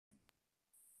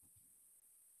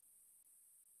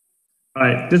All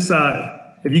right,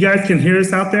 if you guys can hear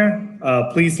us out there,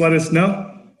 please let us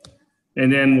know,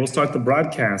 and then we'll start the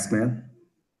broadcast, man.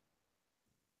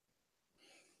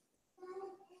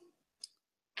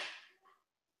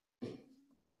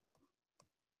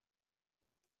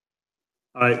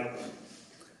 All right,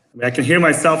 I can hear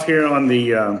myself here on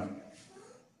the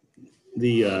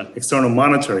external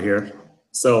monitor here.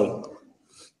 So,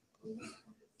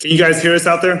 can you guys hear us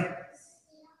out there?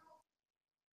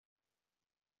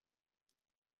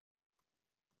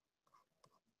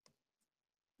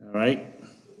 All right.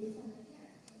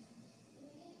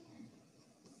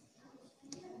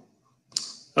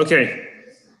 Okay,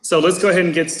 so let's go ahead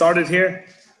and get started here.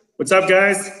 What's up,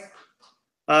 guys?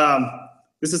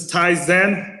 This is Ty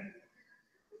Zen,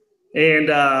 and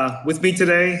with me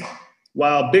today,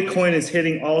 while Bitcoin is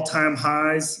hitting all-time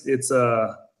highs, it's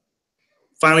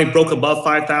finally broke above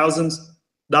 $5,000,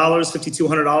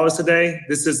 $5,200 today.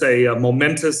 This is a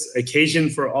momentous occasion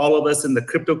for all of us in the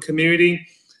crypto community.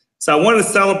 So I wanted to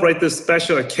celebrate this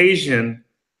special occasion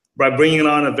by bringing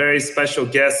on a very special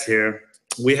guest here.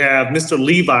 We have Mr.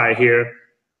 Levi here.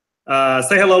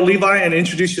 Say hello, Levi, and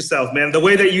introduce yourself, man, the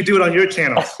way that you do it on your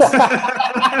channel.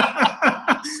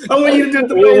 I want you to do it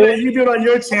the way that you do it on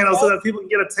your channel so that people can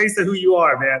get a taste of who you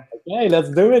are, man. Okay, let's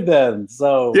do it then.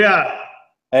 So, yeah.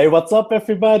 Hey, what's up,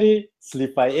 everybody? It's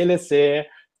Levi Illis here.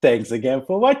 Thanks again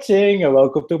for watching, and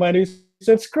welcome to my new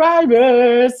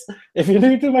subscribers. If you're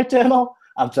new to my channel,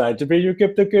 I'm trying to bring you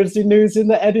cryptocurrency news in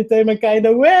the edutainment kind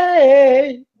of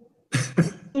way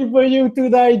for you to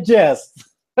digest.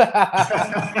 Yeah,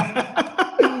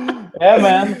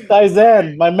 man. Ty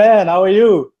Zen, my man, how are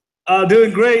you?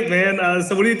 Doing great, man.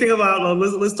 So what do you think about,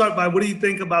 let's start by, what do you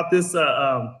think about this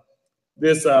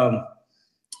all-time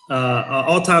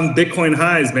Bitcoin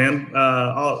highs, man?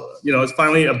 It's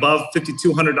finally above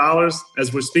 $5,200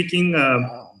 as we're speaking.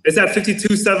 It's at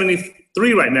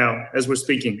 5,273 right now as we're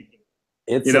speaking.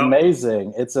 It's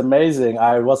amazing. It's amazing.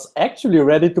 I was actually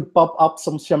ready to pop up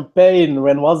some champagne.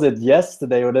 When was it?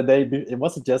 Yesterday or the day? It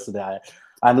wasn't yesterday.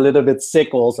 I'm a little bit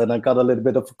sick also, and I got a little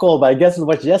bit of a cold. But I guess it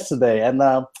was yesterday, and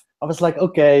I was like,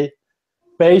 okay,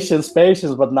 patience.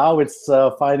 But now it's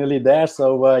finally there.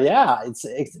 So yeah,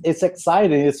 it's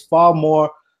exciting. It's far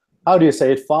more. How do you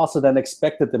say it? Faster than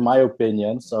expected, in my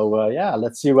opinion. So yeah,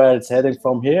 let's see where it's heading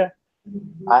from here.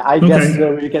 I guess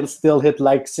we can still hit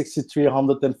like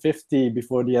 6,350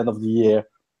 before the end of the year,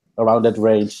 around that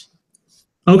range.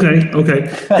 Okay.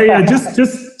 Hey, just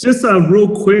real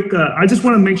quick, I just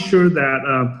want to make sure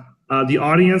that the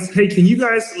audience, hey, can you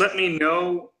guys let me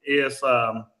know if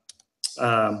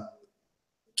can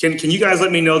you guys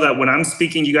let me know that when I'm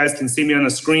speaking, you guys can see me on the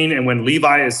screen, and when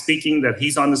Levi is speaking, that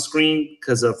he's on the screen?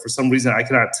 Because for some reason I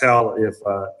cannot tell if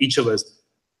each of us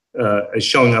is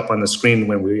showing up on the screen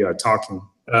when we are talking.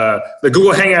 The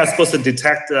Google Hangout is supposed to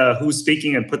detect who's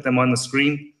speaking and put them on the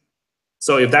screen.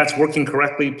 So if that's working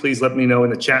correctly, please let me know in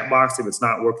the chat box. If it's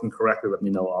not working correctly, let me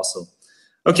know also.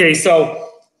 Okay, so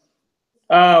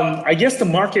I guess the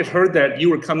market heard that you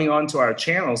were coming onto our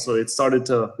channel, so it started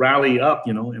to rally up,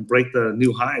 and break the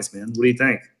new highs, man. What do you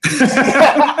think?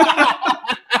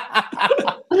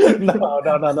 No,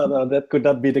 that could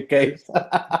not be the case.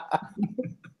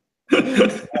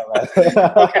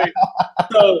 Okay,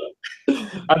 so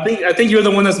I think you're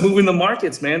the one that's moving the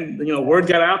markets, man. Word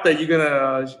got out that you're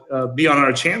gonna be on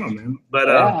our channel, man. But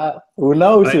yeah, who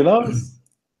knows? Right? Who knows?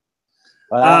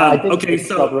 I think okay, it's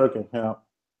not working. Yeah.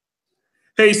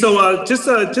 Hey, so just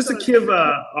to give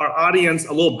our audience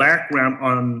a little background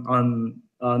on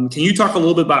can you talk a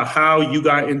little bit about how you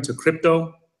got into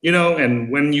crypto?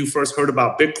 And when you first heard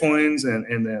about Bitcoins, and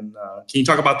then can you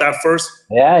talk about that first?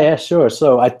 Yeah, sure.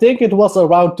 So I think it was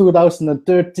around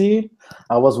 2013.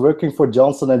 I was working for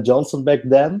Johnson & Johnson back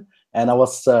then, and I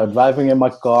was driving in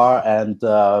my car, and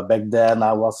back then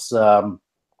I was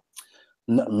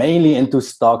mainly into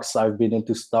stocks. I've been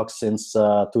into stocks since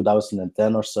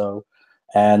 2010 or so.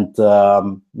 And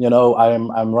I'm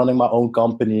running my own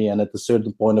company, and at a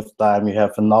certain point of time, you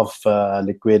have enough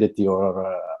liquidity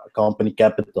or company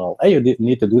capital, and you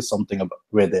need to do something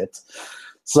with it.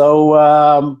 So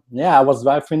yeah, I was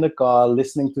driving the car,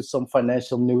 listening to some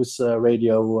financial news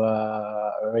radio.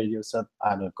 I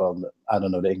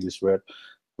don't know the English word,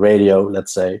 radio,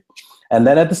 let's say. And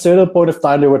then at a certain point of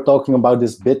time, they were talking about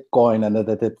this Bitcoin, and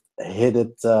that it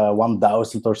hit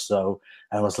 1,000 or so.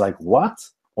 And I was like, what?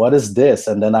 What is this?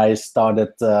 And then I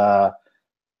started to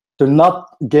not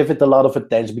give it a lot of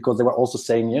attention, because they were also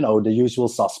saying, the usual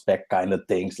suspect kind of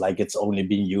things, like it's only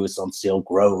being used on Silk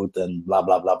Road and blah,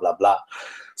 blah, blah, blah, blah.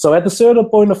 So at a certain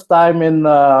point of time in,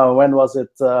 when was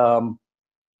it?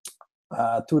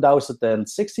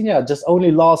 2016, yeah, just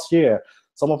only last year.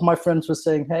 some of my friends were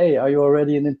saying, hey, are you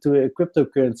already into a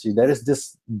cryptocurrency? There is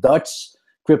this Dutch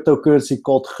cryptocurrency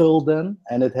called Gulden,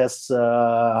 and it has,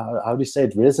 how do you say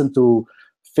it, risen to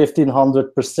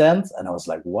 1,500%. And I was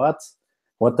like, what?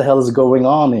 What the hell is going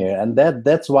on here? And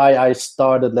that's why I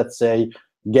started, let's say,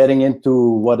 getting into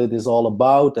what it is all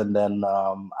about. And then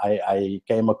I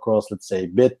came across, let's say,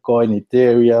 Bitcoin,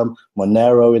 Ethereum,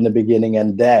 Monero in the beginning,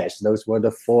 and Dash. Those were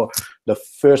the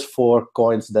first four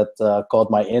coins that caught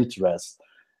my interest.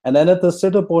 And then at a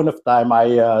certain point of time, I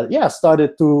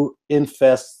started to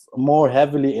invest more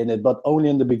heavily in it, but only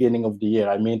in the beginning of the year.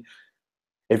 I mean,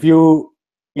 if you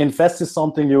invest in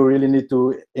something, you really need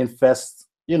to invest,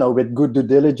 with good due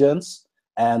diligence,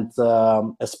 and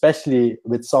especially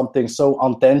with something so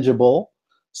untangible.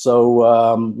 So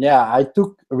I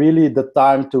took really the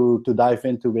time to dive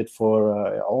into it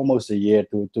for almost a year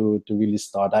to really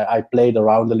start. I played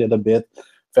around a little bit.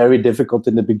 Very difficult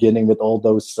in the beginning with all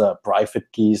those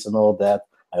private keys and all that.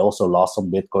 I also lost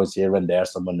some Bitcoins here and there,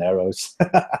 some Moneros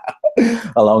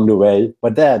along the way.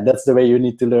 But that's the way you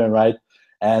need to learn, right?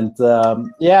 And I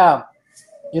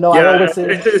always say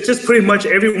it's just pretty much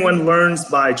everyone learns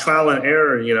by trial and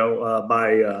error,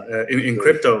 in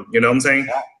crypto, you know what I'm saying?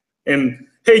 Yeah. And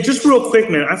hey, just real quick,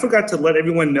 man, I forgot to let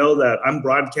everyone know that I'm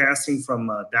broadcasting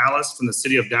from Dallas, from the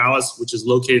city of Dallas, which is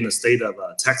located in the state of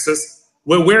Texas.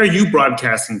 Where are you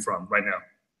broadcasting from right now?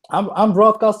 I'm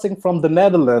broadcasting from the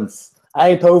Netherlands.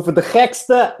 Eindhoven, de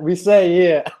gekste, we say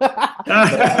here.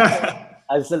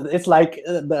 It's like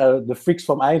the freaks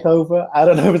from Eindhoven. I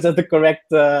don't know if it's the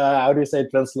correct, how do you say,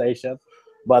 translation.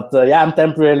 But I'm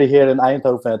temporarily here in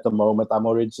Eindhoven at the moment. I'm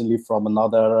originally from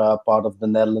another part of the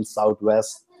Netherlands,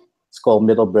 southwest. It's called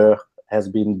Middelburg. Has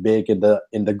been big in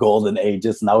the golden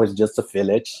ages. Now it's just a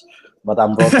village. But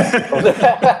I'm broadcasting.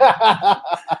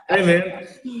 Hey, man.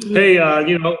 Hey,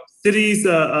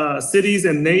 cities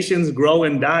and nations grow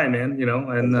and die, man.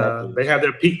 And exactly. They have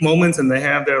their peak moments and they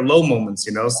have their low moments.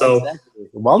 So exactly.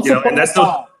 Once upon a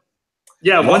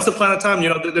time. Once upon a time.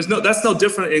 That's no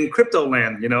different in crypto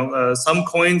land. Some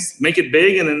coins make it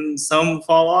big and then some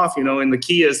fall off. And the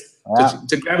key is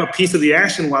to grab a piece of the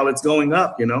action while it's going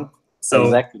up.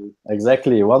 So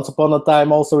exactly. Once upon a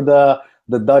time, also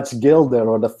the Dutch guilder,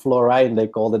 or the florijn, they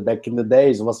called it back in the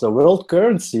days, was the world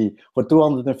currency for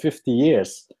 250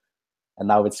 years. And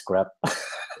now it's crap.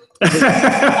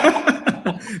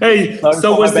 Hey,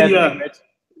 so was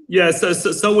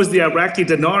the Iraqi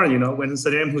dinar, when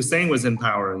Saddam Hussein was in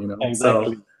power,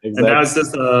 Exactly. And now it's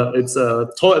just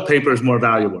toilet paper is more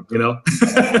valuable,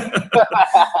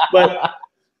 But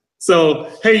so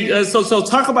hey, so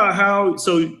talk about how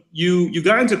you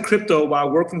got into crypto while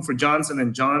working for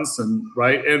Johnson & Johnson,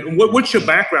 right? And what's your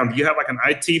background? Do you have like an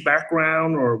IT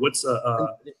background, or what's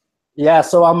Yeah,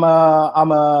 so I'm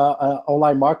a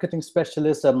online marketing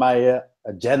specialist, and my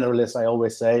a generalist, I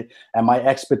always say, and my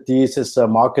expertise is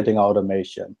marketing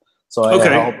automation. So I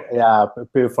help,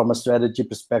 from a strategy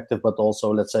perspective, but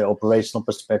also, let's say, operational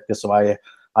perspective. So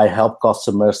I help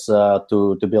customers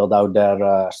to build out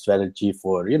their strategy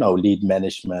for lead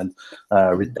management,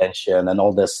 retention, and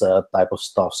all this type of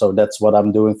stuff. So that's what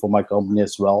I'm doing for my company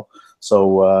as well.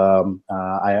 So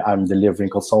I'm delivering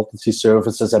consultancy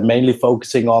services and mainly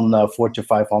focusing on Fortune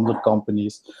 500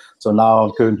 companies. So now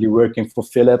I'm currently working for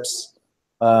Philips.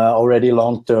 Already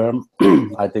long term.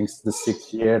 I think it's the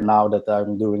 6th year now that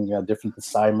I'm doing different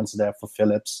assignments there for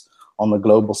Philips on a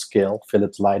global scale.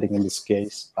 Philips Lighting in this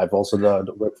case. I've also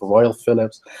worked for Royal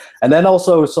Philips, and then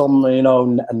also some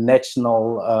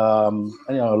national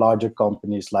larger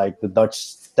companies like the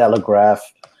Dutch Telegraph,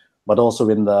 but also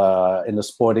in the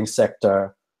sporting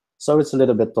sector. So it's a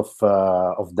little bit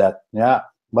of that, yeah.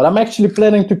 But I'm actually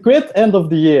planning to quit end of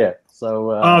the year.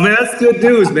 So. Oh man, that's good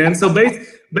news, man. So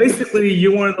basically,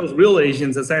 you're one of those real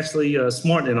Asians that's actually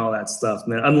smart in all that stuff,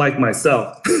 man. Unlike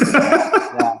myself.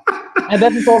 Yeah. And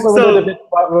that is also a little bit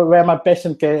where my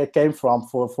passion came from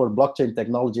for blockchain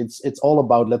technology. It's all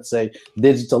about, let's say,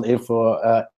 digital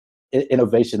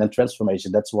innovation and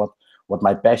transformation. That's what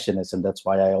my passion is, and that's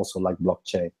why I also like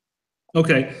blockchain.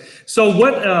 Okay, so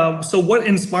what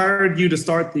inspired you to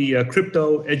start the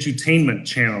crypto edutainment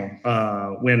channel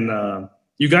when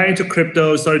you got into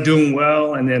crypto, started doing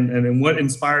well, and then what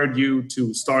inspired you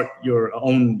to start your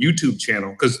own YouTube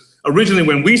channel? Because originally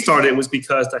when we started, it was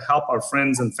because to help our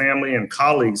friends and family and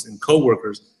colleagues and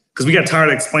coworkers, because we got tired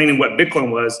of explaining what Bitcoin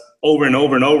was over and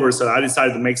over and over. So I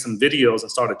decided to make some videos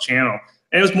and start a channel.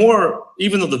 And it was more,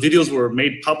 even though the videos were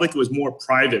made public, it was more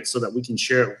private so that we can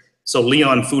share it. So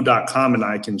leonfood.com and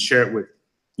I can share it with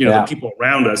the people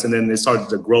around us, and then they started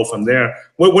to grow from there.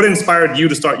 What inspired you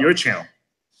to start your channel?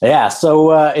 Yeah,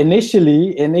 so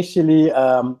initially,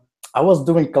 I was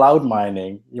doing cloud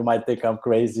mining. You might think I'm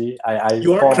crazy.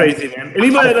 You are crazy, man.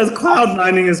 Anybody that does cloud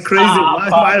mining is crazy, in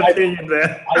my opinion,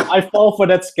 man. I fall for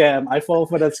that scam. I fall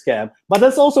for that scam. But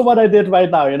that's also what I did right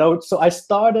now, you know. So I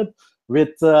started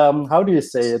with how do you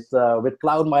say it? With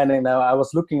cloud mining. Now I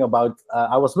was looking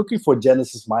for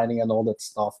Genesis mining and all that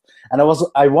stuff, and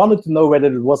I wanted to know whether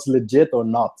it was legit or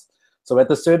not. So at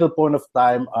a certain point of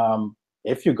time,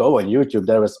 if you go on YouTube,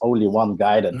 there is only one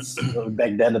guy that's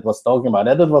back then it was talking about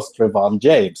it. It was Trevon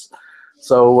James.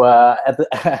 So at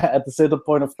a certain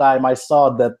point of time, I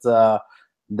saw that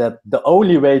that the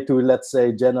only way to, let's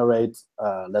say, generate,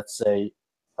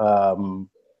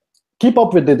 keep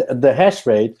up with the hash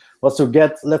rate was to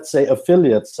get, let's say,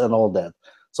 affiliates and all that.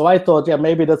 So I thought, yeah,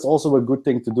 maybe that's also a good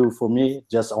thing to do for me,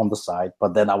 just on the side.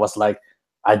 But then I was like,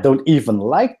 I don't even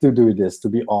like to do this, to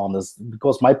be honest,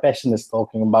 because my passion is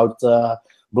talking about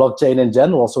blockchain in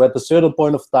general. So at a certain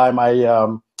point of time,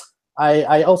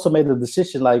 I also made a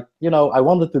decision, like, you know, I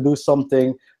wanted to do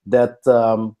something that,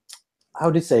 how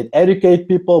do you say it, educate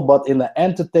people, but in an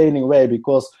entertaining way.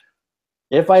 Because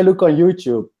if I look on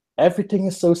YouTube, everything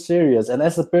is so serious. And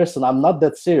as a person, I'm not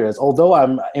that serious. Although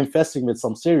I'm investing with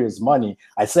some serious money.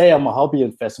 I say I'm a hobby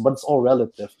investor, but it's all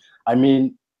relative. I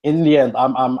mean, in the end,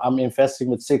 I'm investing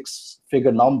with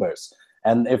 6-figure numbers.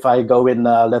 And if I go in,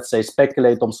 let's say,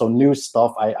 speculate on some new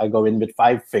stuff, I go in with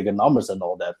 5-figure numbers and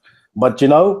all that. But, you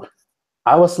know,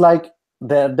 I was like,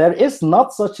 there is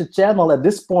not such a channel at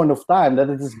this point of time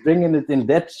that it is bringing it in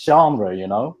that genre, you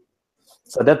know.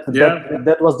 So that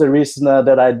was the reason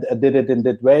that I did it in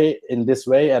this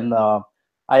way. And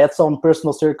I had some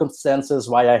personal circumstances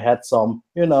why I had some,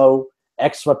 you know,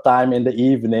 extra time in the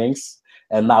evenings.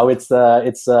 And now it's a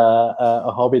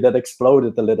hobby that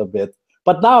exploded a little bit.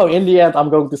 But now, in the end, I'm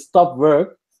going to stop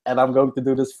work and I'm going to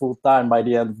do this full time by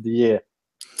the end of the year.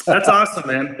 That's awesome,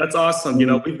 man. That's awesome. You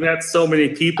know, we've met so many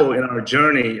people in our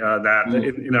journey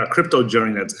in our crypto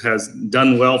journey that has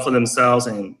done well for themselves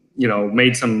and, you know,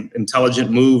 made some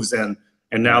intelligent moves and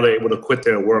now they're able to quit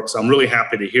their work. So I'm really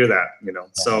happy to hear that, you know.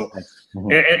 So,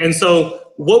 and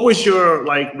so what was your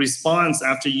like response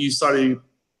after you started?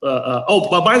 Oh,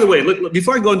 but by the way, look,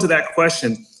 before I go into that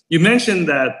question, you mentioned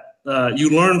that you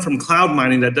learned from cloud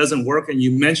mining that doesn't work, and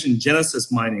you mentioned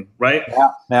Genesis mining, right?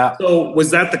 Yeah. So was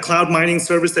that the cloud mining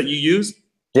service that you used?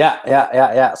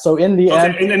 Yeah. So in the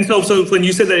end, and so when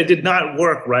you said that it did not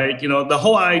work, right? You know, the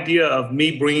whole idea of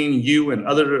me bringing you and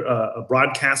other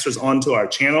broadcasters onto our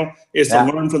channel is to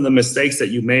learn from the mistakes that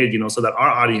you made, you know, so that our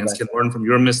audience can learn from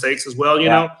your mistakes as well, you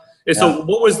know. And so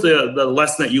what was the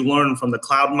lesson that you learned from the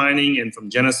cloud mining and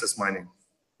from Genesis mining?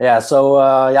 Yeah, so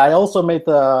I also made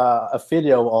a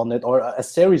video on it, or a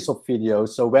series of videos,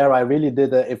 so where I really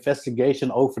did an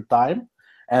investigation over time,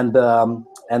 and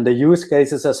the use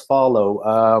cases as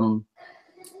follow.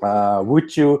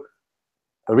 Would you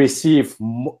receive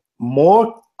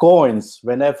more coins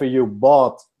whenever you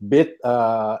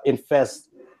invest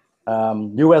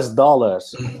US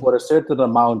dollars for a certain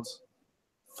amount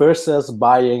versus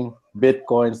buying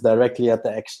Bitcoins directly at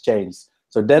the exchange?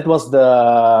 So that was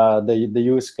the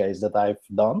use case that I've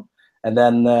done, and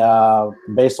then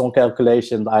based on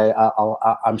calculations,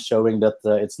 I'm showing that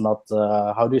it's not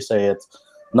how do you say it,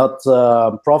 not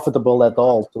profitable at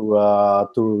all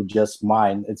to just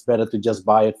mine. It's better to just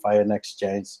buy it via an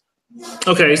exchange.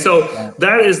 Okay, so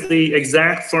that is the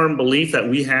exact firm belief that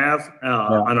we have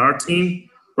on our team,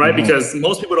 right? Because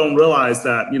most people don't realize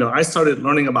that, you know, I started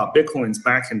learning about Bitcoins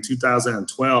back in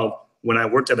 2012 when I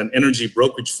worked at an energy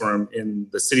brokerage firm in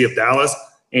the city of Dallas,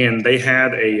 and they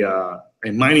had a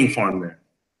mining farm there.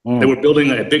 They were building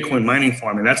a Bitcoin mining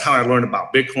farm, and that's how I learned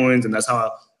about Bitcoins, and that's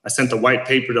how I sent the white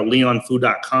paper to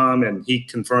leonfu.com, and he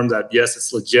confirmed that, yes,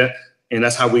 it's legit, and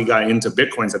that's how we got into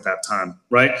Bitcoins at that time,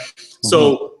 right?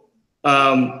 So,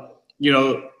 you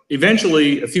know,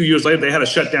 eventually, a few years later, they had to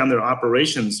shut down their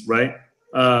operations, right?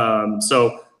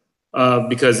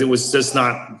 Because it was just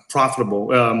not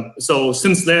profitable. So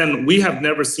since then, we have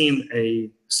never seen a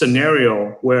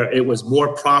scenario where it was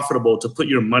more profitable to put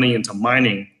your money into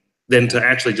mining than to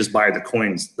actually just buy the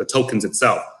coins, the tokens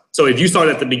itself. So if you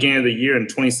started at the beginning of the year in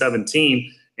 2017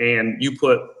 and you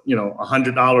put, you know,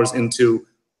 $100 into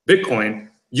Bitcoin,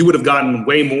 you would have gotten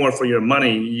way more for your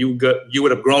money. You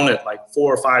would have grown it like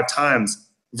 4 or 5 times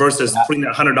versus putting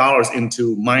that $100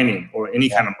 into mining or any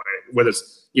kind of mining, whether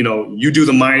it's, you know, you do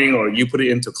the mining or you put it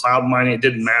into cloud mining, it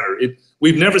didn't matter.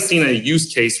 We've never seen a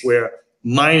use case where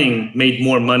mining made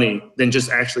more money than just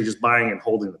actually just buying and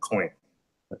holding the coin.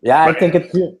 Yeah, right? I think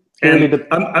it's and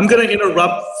I'm going to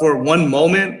interrupt for one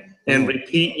moment and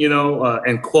repeat,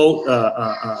 and quote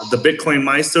the Bitcoin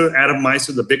Meister, Adam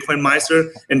Meister, the Bitcoin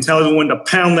Meister, and tell everyone to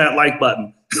pound that like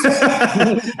button.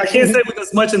 I can't say with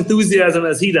as much enthusiasm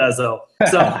as he does, though.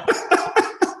 So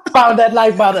pound that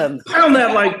like button. Pound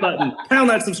that like button. Pound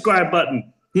that subscribe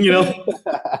button.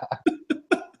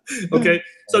 Okay.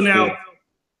 So now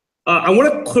I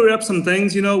want to clear up some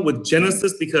things, with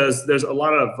Genesis, because there's a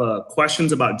lot of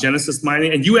questions about Genesis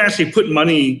mining, and you actually put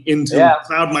money into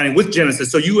cloud mining with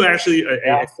Genesis. So you actually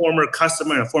a former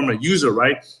customer and a former user,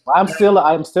 right? I'm still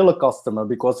a customer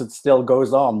because it still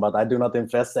goes on, but I do not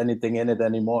invest anything in it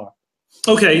anymore.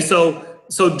 Okay, so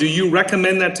do you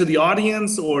recommend that to the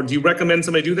audience, or do you recommend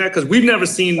somebody do that? Because we've never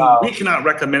seen, we cannot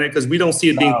recommend it because we don't see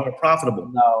it being more profitable.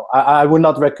 No, I would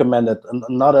not recommend it,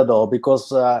 not at all,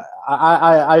 because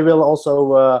I will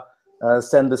also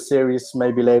send the series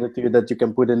maybe later to you that you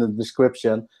can put in the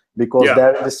description, because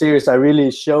there in the series I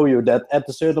really show you that at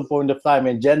a certain point of time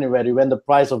in January, when the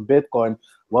price of Bitcoin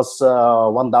was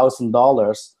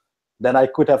 $1,000, then I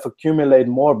could have accumulated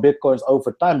more Bitcoins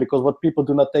over time, because what people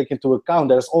do not take into account,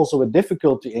 there's also a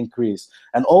difficulty increase.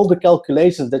 And all the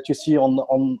calculations that you see on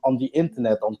the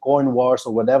internet, on Coin Wars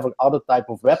or whatever other type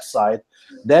of website,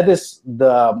 that is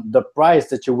the price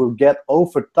that you will get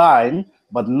over time,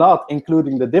 but not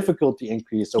including the difficulty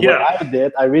increase. So what I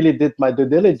did, I really did my due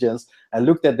diligence and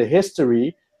looked at the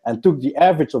history and took the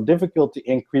average of difficulty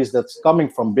increase that's coming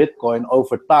from Bitcoin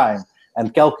over time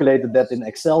and calculated that in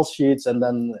Excel sheets, and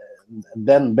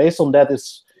then based on that,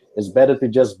 it's better to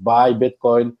just buy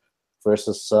Bitcoin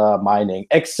versus mining.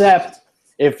 Except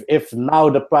if now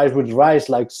the price would rise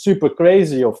like super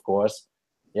crazy, of course,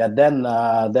 then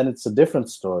it's a different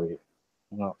story.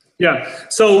 Yeah.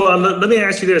 So let me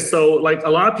ask you this. So like a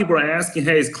lot of people are asking,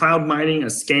 hey, is cloud mining a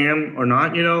scam or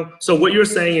not? So what you're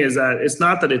saying is that it's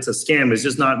not that it's a scam, it's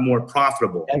just not more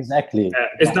profitable. Exactly.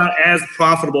 It's not as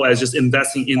profitable as just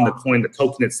investing in the coin, the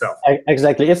token itself.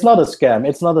 Exactly. It's not a scam.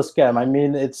 It's not a scam. I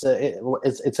mean, it's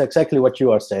exactly what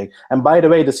you are saying. And by the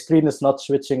way, the screen is not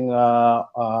switching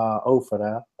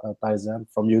over, Tyson,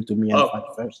 from you to me and vice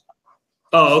versa.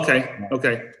 Oh, okay.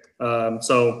 Okay.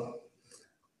 So,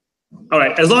 all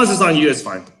right. As long as it's on you, it's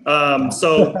fine.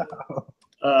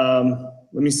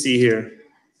 Let me see here.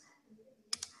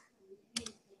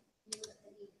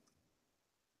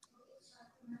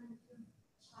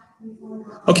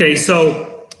 Okay.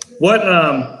 So what,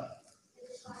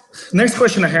 next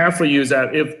question I have for you is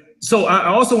that I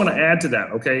also want to add to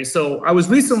that. Okay. So I was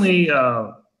recently,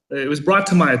 it was brought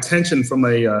to my attention from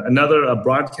another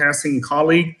broadcasting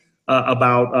colleague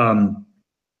about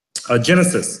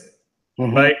Genesis,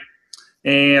 right?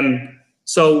 And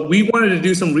so we wanted to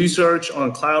do some research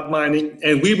on cloud mining,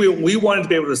 and we wanted to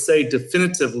be able to say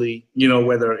definitively,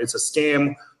 whether it's a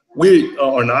scam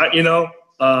or not,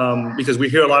 because we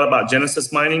hear a lot about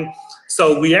Genesis mining.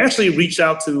 So we actually reached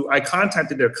out I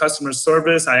contacted their customer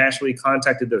service. I actually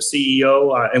contacted their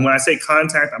CEO. And when I say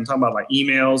contact, I'm talking about like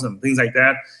emails and things like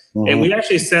that. And we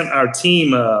actually sent our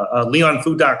team,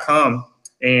 leonfood.com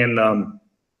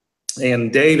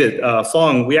and David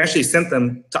Fong, we actually sent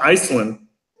them to Iceland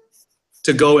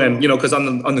to go and, because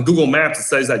on the Google Maps, it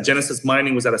says that Genesis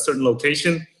mining was at a certain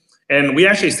location. And we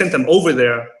actually sent them over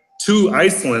there to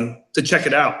Iceland to check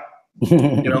it out,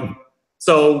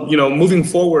 So, moving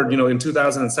forward, in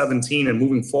 2017 and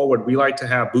moving forward, we like to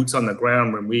have boots on the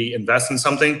ground when we invest in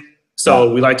something.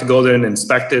 So we like to go there and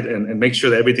inspect it and make sure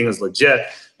that everything is legit.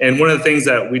 And one of the things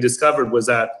that we discovered was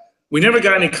that we never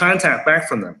got any contact back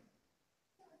from them.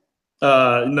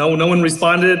 No one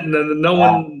responded. No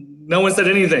one said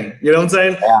anything. You know what I'm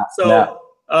saying? Yeah.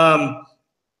 So,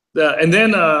 and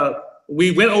then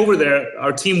we went over there.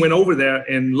 Our team went over there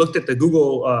and looked at the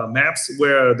Google Maps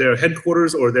where their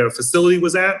headquarters or their facility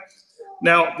was at.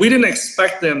 Now, we didn't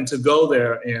expect them to go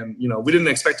there, and we didn't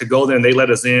expect to go there and they let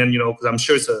us in, because I'm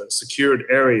sure it's a secured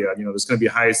area. There's going to be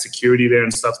high security there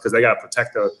and stuff because they got to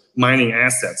protect their mining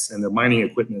assets and their mining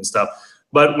equipment and stuff.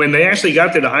 But when they actually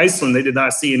got there to Iceland, they did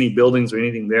not see any buildings or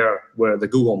anything there where the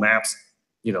Google Maps,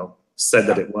 said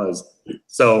that it was.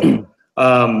 So,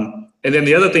 and then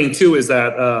the other thing too is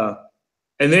that,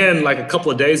 and then like a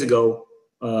couple of days ago,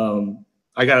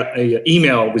 I got an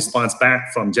email response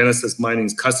back from Genesis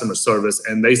Mining's customer service,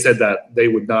 and they said that they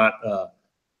would not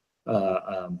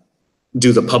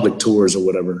do the public tours or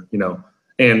whatever,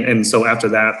 And so after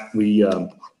that, we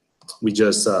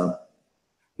just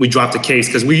we dropped the case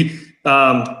because we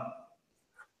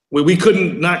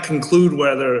couldn't not conclude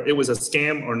whether it was a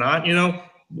scam or not.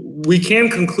 We can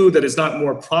conclude that it's not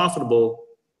more profitable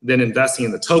than investing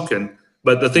in the token.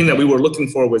 But the thing that we were looking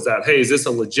for was that, hey, is this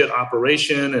a legit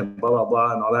operation and blah, blah,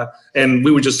 blah and all that. And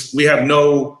we have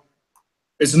no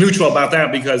it's neutral about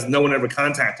that because no one ever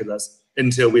contacted us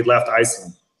until we left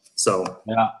Iceland. So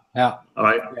yeah. All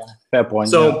right. Yeah, fair point.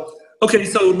 So okay,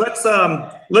 so let's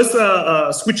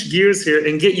switch gears here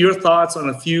and get your thoughts on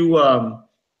a few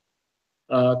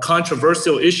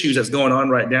controversial issues that's going on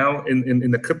right now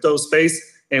in the crypto space,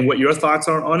 and what your thoughts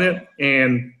are on it,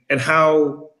 and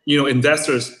how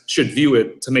investors should view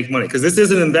it to make money. Because this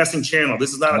is an investing channel.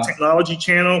 This is not a technology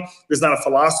channel. This is not a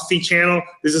philosophy channel.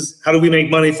 This is how do we make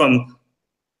money from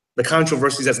the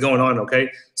controversies that's going on.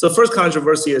 Okay, so first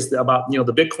controversy is about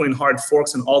the Bitcoin hard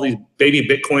forks and all these baby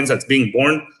Bitcoins that's being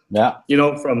born.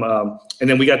 From and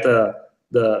then we got the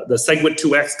SegWit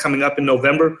 2X coming up in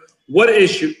November. What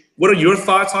are your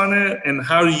thoughts on it, and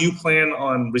how do you plan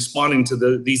on responding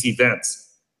to these events?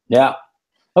 Yeah.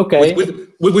 Okay.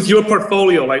 With your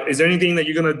portfolio, like, is there anything that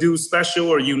you're gonna do special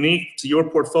or unique to your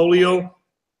portfolio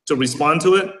to respond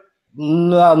to it?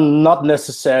 No, not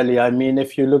necessarily. I mean,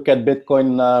 if you look at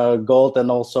Bitcoin Gold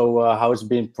and also how it's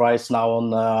being priced now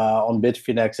on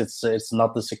Bitfinex, it's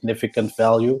not a significant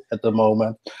value at the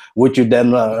moment. Would you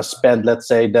then spend, let's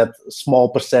say, that small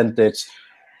percentage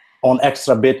on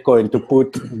extra Bitcoin to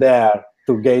put there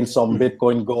to gain some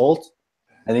Bitcoin Gold?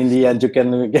 And in the end, you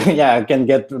can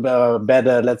get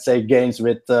better, let's say, gains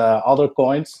with other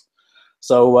coins.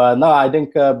 So no, I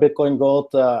think Bitcoin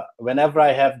Gold, whenever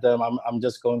I have them, I'm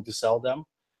just going to sell them.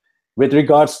 With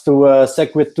regards to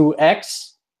SegWit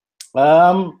 2X,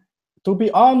 to be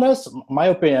honest, my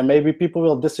opinion, maybe people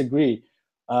will disagree.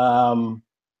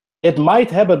 It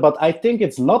might happen, but I think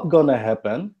it's not gonna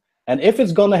happen. And if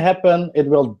it's gonna happen, it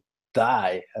will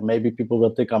die. And maybe people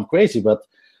will think I'm crazy, but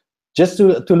just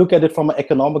to look at it from an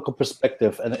economical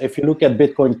perspective, and if you look at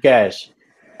Bitcoin Cash,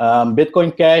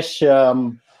 Bitcoin Cash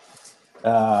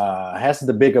has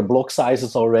the bigger block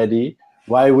sizes already.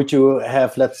 Why would you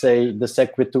have, let's say, the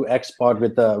SegWit 2X part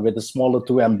with the smaller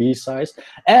 2 MB size?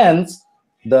 And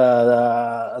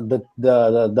the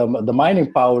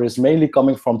mining power is mainly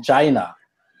coming from China,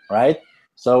 right?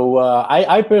 So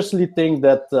I personally think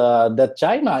that that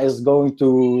China is going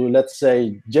to, let's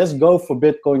say, just go for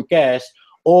Bitcoin Cash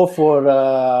or for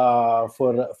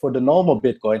the normal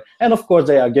Bitcoin. And of course,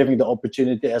 they are giving the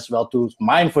opportunity as well to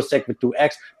mine for SegWit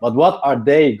 2X. But what are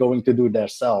they going to do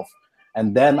themselves?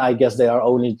 And then I guess they are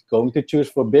only going to choose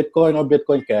for Bitcoin or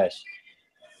Bitcoin Cash.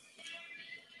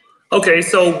 Okay,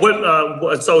 so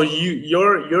what? So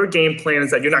your game plan is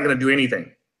that you're not going to do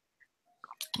anything.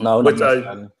 No, not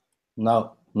necessarily.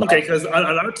 No. Okay, because on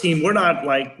our team, we're not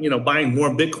like buying more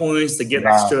Bitcoins to get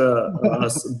extra.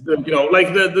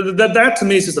 Like that to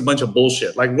me is just a bunch of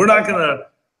bullshit. Like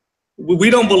we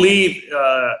don't believe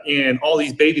in all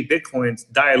these baby Bitcoins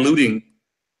diluting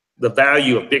the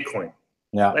value of Bitcoin.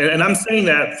 Yeah, and I'm saying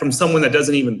that from someone that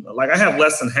doesn't even I have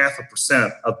less than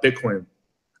 0.5% of Bitcoin.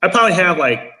 I probably have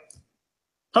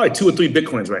probably 2 or 3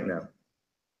 Bitcoins right now,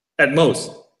 at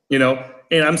most.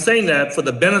 And I'm saying that for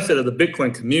the benefit of the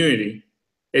Bitcoin community.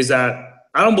 Is that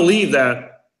I don't believe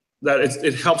that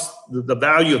it helps the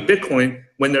value of Bitcoin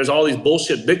when there's all these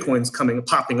bullshit Bitcoins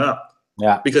popping up.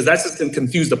 Yeah. Because that's just going to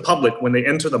confuse the public when they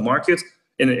enter the market.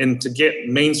 And to get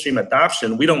mainstream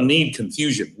adoption, we don't need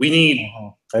confusion. We need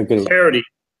clarity,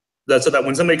 so that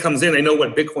when somebody comes in, they know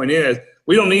what Bitcoin is.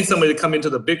 We don't need somebody to come into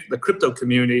the crypto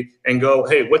community and go,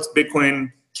 hey, what's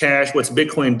Bitcoin Cash? What's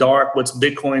Bitcoin Dark? What's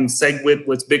Bitcoin SegWit?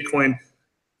 What's Bitcoin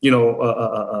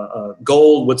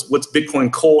Gold, what's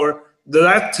Bitcoin Core?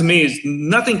 That to me is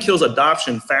nothing kills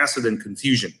adoption faster than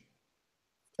confusion.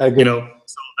 So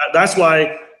that's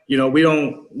why we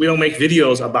don't make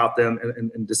videos about them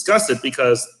and discuss it,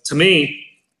 because to me,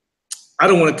 I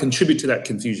don't want to contribute to that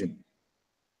confusion.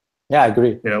 Yeah, I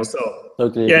agree. So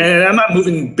totally. Yeah, and I'm not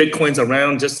moving Bitcoins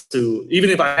around just to,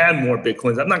 even if I had more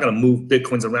Bitcoins, I'm not going to move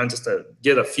Bitcoins around just to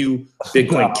get a few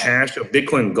Bitcoin Cash or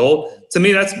Bitcoin Gold. To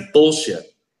me, that's bullshit.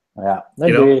 Yeah,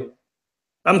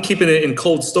 I'm keeping it in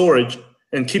cold storage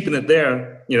and keeping it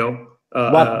there.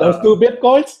 What, those 2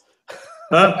 Bitcoins?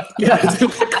 Yeah, 2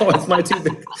 Bitcoins, my 2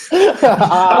 Bitcoins.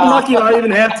 I'm lucky I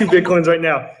even have 2 Bitcoins right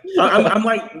now. I'm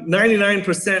like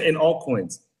 99% in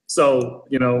altcoins. So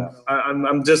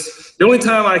I'm just, the only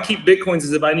time I keep Bitcoins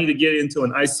is if I need to get into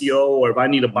an ICO or if I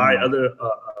need to buy other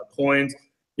coins.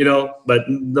 But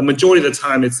the majority of the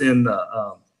time it's in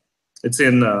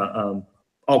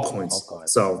altcoins.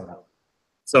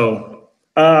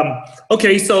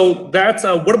 Okay, so that's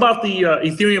what about the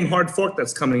Ethereum hard fork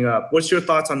that's coming up? What's your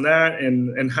thoughts on that,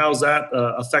 and how's that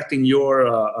affecting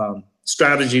your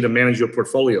strategy to manage your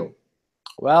portfolio?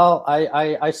 Well,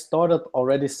 I started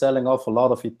already selling off a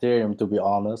lot of Ethereum, to be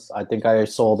honest. I think I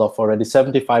sold off already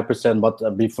 75%, but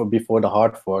before the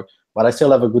hard fork. But I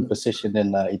still have a good position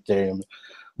in Ethereum.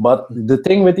 But the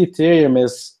thing with Ethereum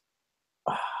is,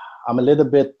 I'm a little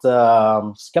bit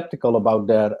skeptical about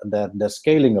their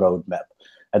scaling roadmap.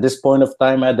 At this point of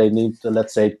time, they need,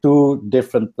 let's say, 2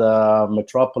 different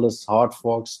Metropolis hard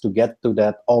forks to get to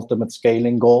that ultimate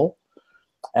scaling goal.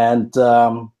 And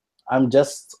I'm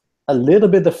just a little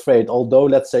bit afraid, although,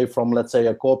 let's say, from, let's say,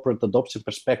 a corporate adoption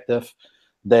perspective,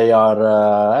 they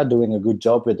are doing a good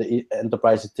job with the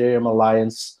Enterprise Ethereum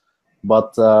Alliance.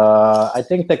 But I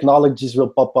think technologies will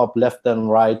pop up left and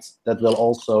right that will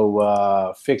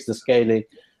also fix the scaling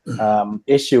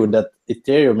issue that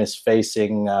Ethereum is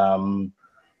facing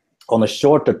on a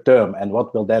shorter term, and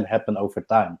what will then happen over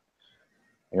time,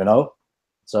 you know?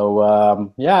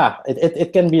 So yeah,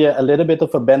 it can be a little bit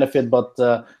of a benefit, but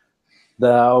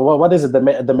what is it?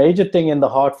 The major thing in the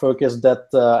hard fork is that,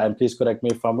 and please correct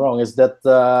me if I'm wrong, is that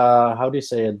how do you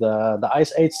say it? The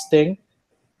Ice Age thing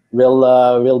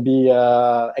will be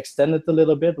extended a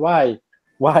little bit. Why?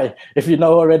 If you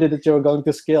know already that you're going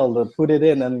to scale, put it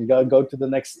in and go to the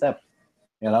next step.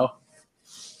 You know.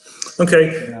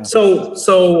 Okay. Yeah.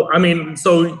 So I mean,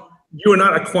 so you are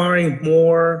not acquiring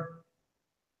more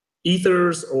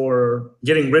ethers or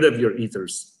getting rid of your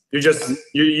ethers. You're just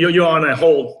you're on a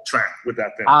hold track with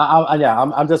that thing.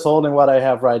 I'm just holding what I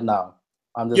have right now.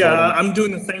 I'm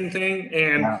doing the same thing,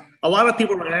 and a lot of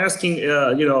people are asking,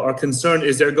 are concerned: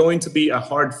 is there going to be a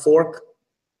hard fork?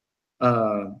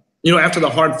 After the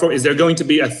hard fork, is there going to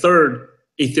be a third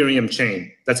Ethereum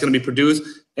chain that's going to be produced?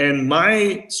 And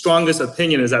my strongest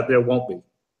opinion is that there won't be.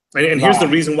 And here's the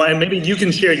reason why. And maybe you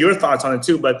can share your thoughts on it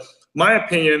too. But my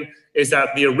opinion is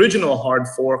that the original hard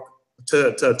fork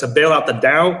to bail out the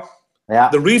DAO,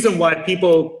 the reason why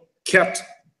people kept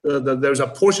there's a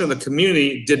portion of the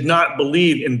community did not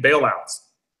believe in bailouts.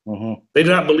 Mm-hmm. They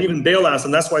did not believe in bailouts,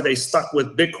 and that's why they stuck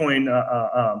with Bitcoin.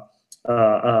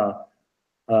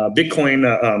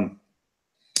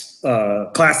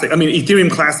 Classic. I mean, Ethereum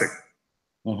Classic.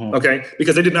 Mm-hmm. Okay,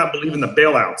 because they did not believe in the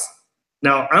bailouts.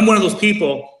 Now, I'm one of those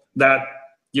people that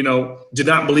did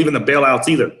not believe in the bailouts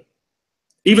either.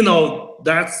 Even though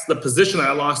that's the position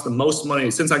I lost the most money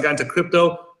since I got into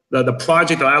crypto. The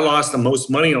project that I lost the most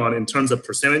money on in terms of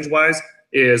percentage-wise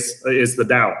is the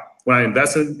DAO. When I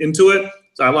invested into it,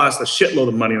 so I lost a shitload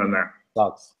of money on that.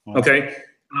 Okay,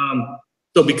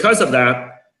 so because of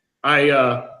that,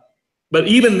 but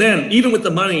even then, even with the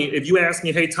money, if you ask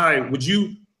me, hey Ty, would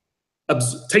you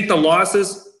take the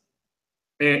losses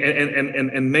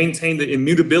and maintain the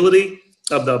immutability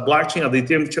of the blockchain, of the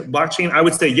Ethereum blockchain? I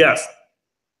would say yes.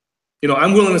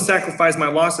 I'm willing to sacrifice my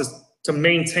losses to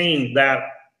maintain that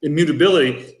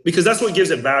immutability, because that's what gives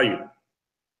it value.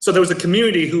 So there was a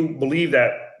community who believed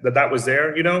that was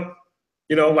there,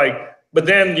 but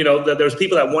then, there's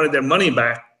people that wanted their money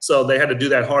back, so they had to do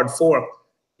that hard fork.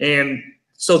 And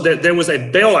so there was a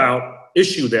bailout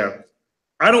issue there.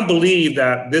 I don't believe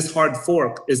that this hard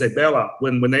fork is a bailout.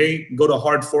 When they go to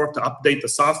hard fork to update the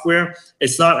software,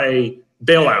 it's not a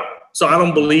bailout. So I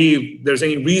don't believe there's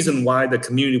any reason why the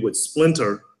community would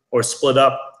splinter or split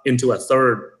up into a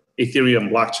third Ethereum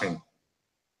blockchain.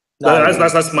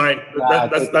 That's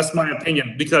my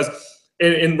opinion, because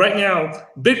and right now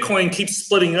Bitcoin keeps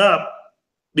splitting up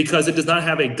because it does not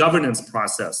have a governance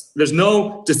process. There's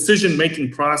no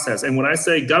decision-making process. And when I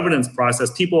say governance process,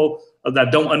 people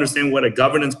that don't understand what a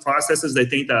governance process is, they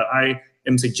think that I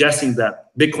am suggesting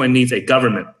that Bitcoin needs a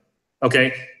government.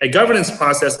 Okay, a governance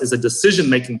process is a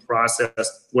decision-making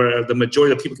process where the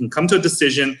majority of people can come to a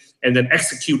decision and then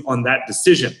execute on that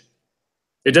decision.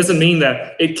 It doesn't mean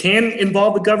that it can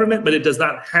involve the government, but it does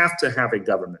not have to have a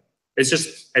government. It's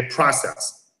just a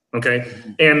process, okay?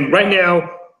 And right now,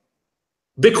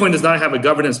 Bitcoin does not have a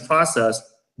governance process,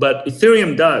 but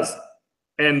Ethereum does.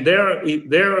 And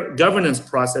their governance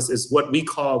process is what we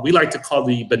like to call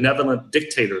the benevolent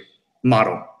dictator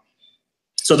model.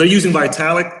 So they're using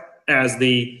Vitalik as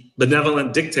the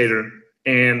benevolent dictator,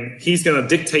 and he's gonna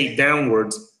dictate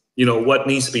downwards what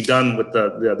needs to be done with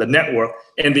the network.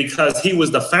 And because he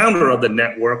was the founder of the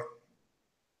network,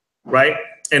 right?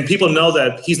 And people know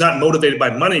that he's not motivated by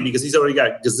money because he's already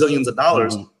got gazillions of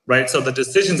dollars, right? So the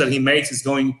decisions that he makes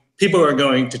people are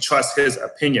going to trust his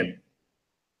opinion.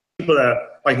 People that,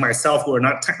 like myself, who are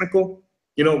not technical,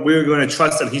 we're going to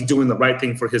trust that he's doing the right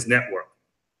thing for his network.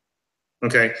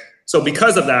 Okay, so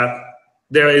because of that,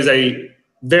 there is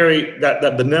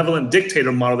that benevolent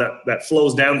dictator model that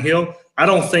flows downhill. I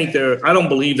don't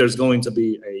believe there's going to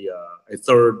be a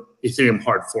third Ethereum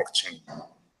hard fork chain.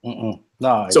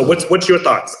 No. So what's your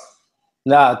thoughts?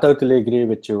 No, I totally agree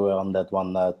with you on that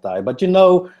one, Ty. But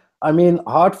I mean,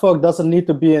 hard fork doesn't need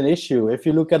to be an issue. If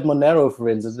you look at Monero, for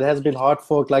instance, it has been hard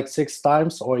forked like 6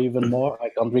 times or even more. I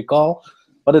can't recall.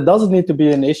 but it doesn't need to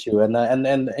be an issue. And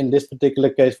in this particular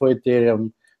case for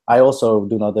Ethereum, I also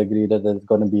do not agree that it's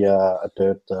going to be a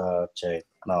third chain.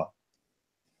 No.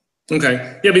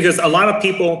 Okay. Yeah, because a lot of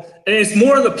people, and it's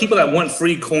more of the people that want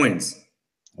free coins.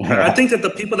 Yeah. I think that the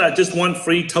people that just want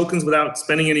free tokens without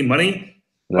spending any money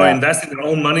or investing their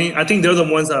own money, I think they're the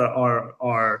ones that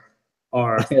are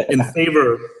in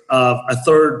favor of a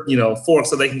third, fork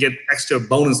so they can get extra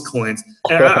bonus coins.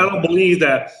 And I don't believe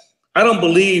that. I don't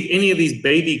believe any of these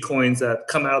baby coins that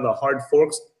come out of the hard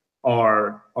forks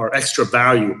are extra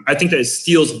value. I think that it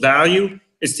steals value.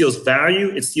 It steals value.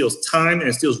 It steals time, and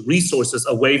it steals resources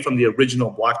away from the original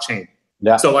blockchain.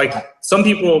 Yeah. So like some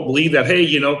people believe that, hey,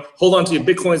 hold on to your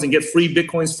Bitcoins and get free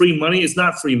Bitcoins, free money. It's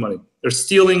not free money. They're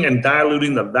stealing and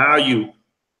diluting the value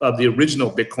of the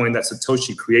original Bitcoin that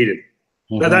Satoshi created.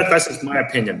 Now that's just my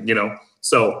opinion,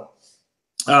 So,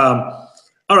 all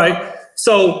right.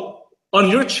 So on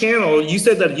your channel, you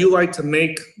said that you like to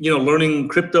make, learning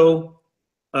crypto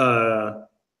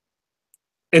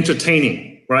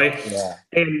entertaining, right? Yeah.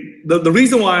 And the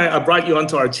reason why I brought you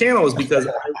onto our channel is because,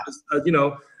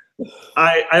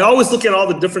 I always look at all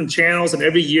the different channels, and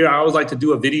every year I always like to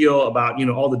do a video about,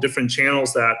 all the different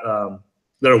channels that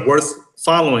are worth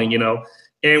following,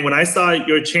 And when I saw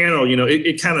your channel,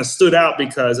 it kind of stood out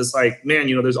because it's like, man,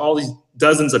 there's all these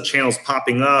dozens of channels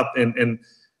popping up, and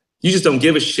you just don't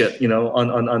give a shit,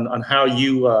 on how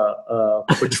you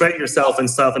portray yourself and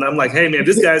stuff. And I'm like, hey, man,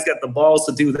 this guy's got the balls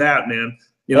to do that, man.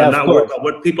 Not worry about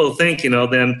what people think,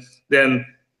 then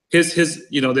his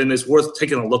then it's worth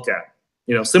taking a look at.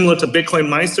 Similar to Bitcoin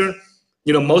Meister,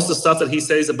 most of the stuff that he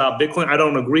says about Bitcoin, I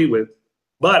don't agree with,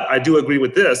 but I do agree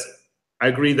with this. I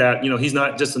agree that, he's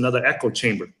not just another echo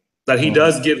chamber, that he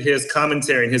does give his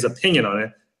commentary and his opinion on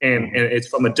it, and it's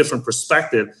from a different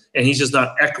perspective, and he's just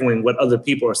not echoing what other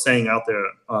people are saying out there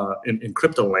in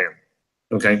crypto land.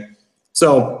 Okay,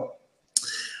 so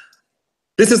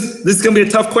this is going to be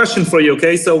a tough question for you.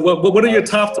 Okay, so what are your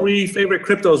top 3 favorite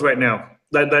cryptos right now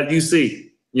that you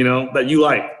see, that you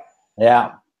like?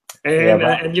 Yeah. And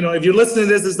if you're listening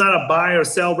to this, it's not a buy or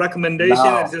sell recommendation.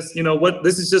 No. It's just,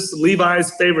 this is just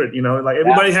Levi's favorite, like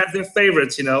everybody has their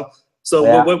favorites,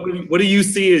 So what do you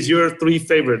see as your 3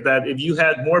 favorite that if you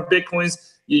had more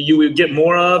Bitcoins, you would get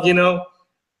more of,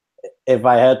 If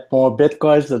I had more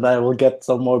Bitcoins, then I will get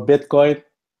some more Bitcoin.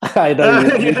 I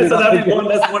don't so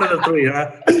that's one of the 3,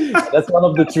 huh? That's one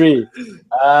of the 3.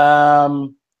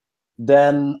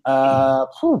 Then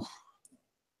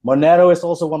Monero is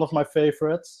also one of my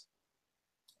favorites.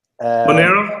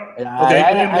 Monero?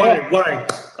 Okay,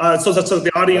 why? So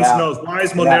the audience knows. Why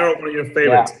is Monero one of your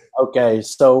favorites? Yeah. Okay,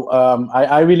 so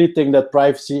I really think that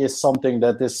privacy is something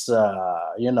that is,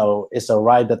 is a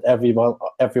right that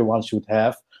everyone should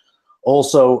have.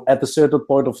 Also, at a certain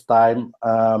point of time,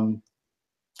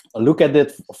 look at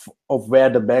it of where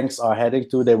the banks are heading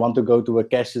to. They want to go to a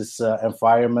cashless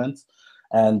environment,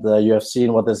 and you have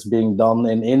seen what is being done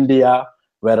in India,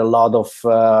 where a lot of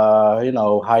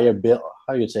higher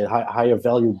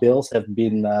value bills have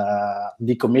been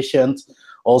decommissioned.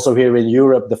 Also here in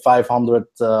Europe, the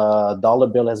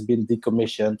 $500 bill has been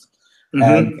decommissioned.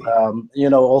 And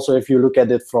also if you look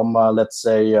at it from let's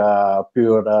say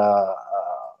pure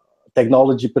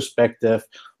technology perspective,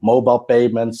 mobile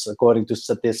payments, according to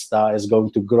Statista, is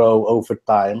going to grow over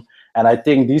time. And I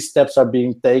think these steps are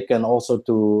being taken also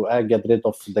to get rid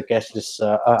of the cashless,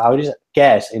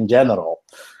 cash in general.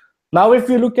 Now, if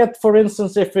you look at, for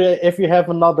instance, if you have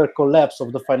another collapse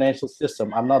of the financial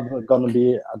system, I'm not going to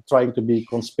be trying to be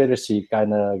conspiracy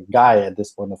kind of guy at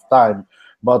this point of time,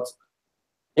 but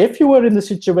if you were in the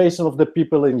situation of the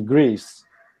people in Greece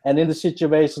and in the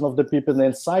situation of the people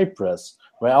in Cyprus,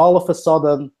 where all of a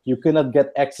sudden you cannot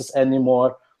get access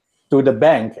anymore to the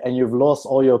bank and you've lost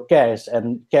all your cash,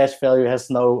 and cash has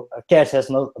no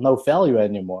value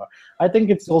anymore. I think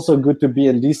it's also good to be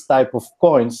in these type of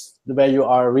coins where you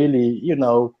are really,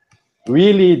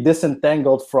 really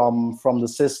disentangled from the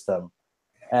system.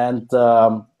 And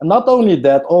not only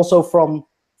that, also from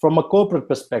a corporate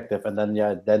perspective. And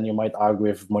then you might argue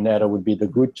if Monero would be the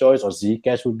good choice or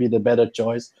Zcash would be the better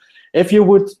choice. If you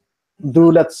would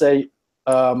do, let's say,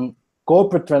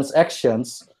 corporate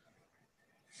transactions,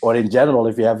 or in general,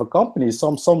 if you have a company,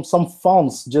 some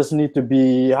funds just need to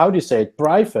be,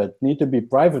 private, need to be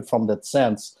private from that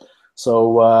sense.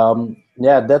 So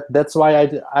that's why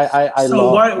I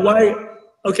so love. why?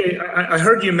 Okay, I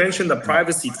heard you mention the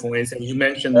privacy coins, and you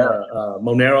mentioned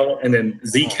Monero and then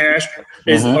Zcash.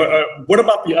 What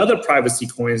about the other privacy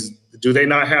coins? Do they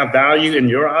not have value in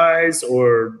your eyes,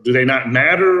 or do they not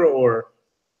matter, or?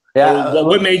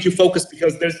 What made you focus?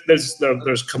 Because there's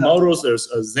Komodos, there's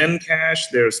Zencash,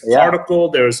 there's Particle,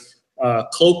 there's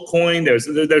Cloak Coin.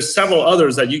 There's several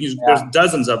others that you can. There's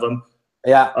dozens of them.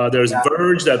 Yeah. There's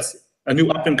Verge. That's a new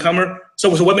up and comer. So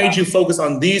what made you focus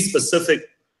on these specific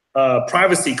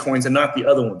privacy coins and not the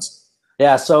other ones?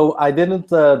 Yeah. So I didn't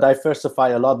diversify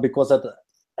a lot because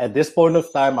at this point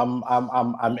of time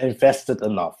I'm invested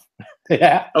enough.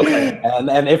 Yeah. Okay.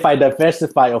 And if I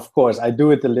diversify, of course, I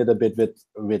do it a little bit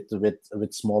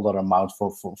with smaller amount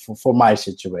for my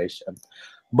situation.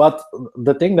 But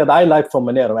the thing that I like from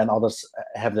Monero, and others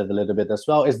have that a little bit as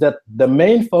well, is that the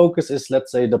main focus is, let's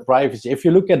say, the privacy. If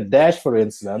you look at Dash, for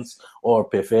instance, or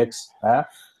PIVX,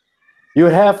 you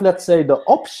have, let's say, the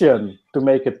option to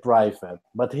make it private.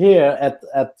 But here at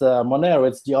Monero,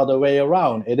 it's the other way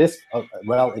around. It is,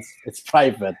 well, it's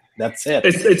private. That's it.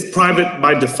 It's private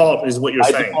by default, is what you're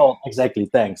saying. Default, exactly.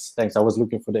 Thanks. I was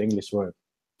looking for the English word.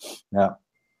 Yeah.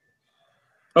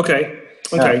 Okay.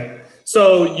 Yeah.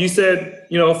 So you said,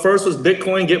 first was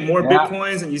Bitcoin, get more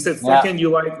Bitcoins, and you said second you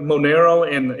like Monero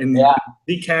and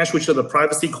Zcash, which are the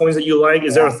privacy coins that you like.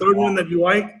 Is there a third one that you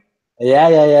like?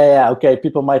 Yeah. Okay,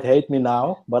 people might hate me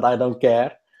now, but I don't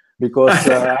care because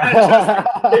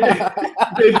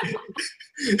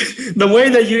the way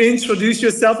that you introduce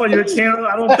yourself on your channel,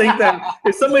 I don't think that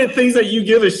if somebody thinks that you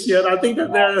give a shit, I think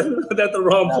that they're at the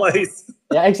wrong place.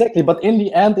 Yeah, exactly. But in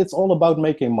the end, it's all about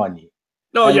making money.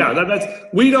 No,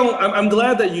 I'm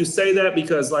glad that you say that,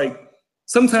 because like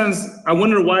sometimes I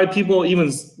wonder why people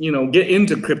even, get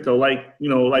into crypto. Like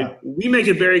we make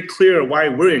it very clear why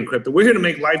we're in crypto. We're here to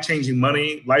make life-changing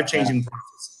money, life-changing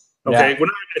profits. Okay. We're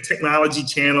not a technology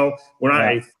channel. We're not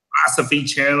a philosophy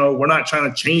channel. We're not trying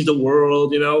to change the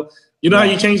world. How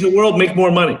you change the world? Make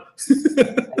more money.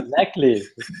 Exactly.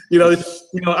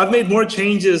 I've made more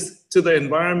changes to the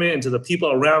environment and to the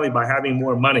people around me by having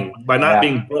more money, by not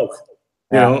being broke.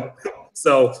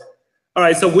 So, all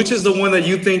right. So, which is the one that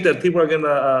you think that people are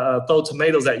gonna throw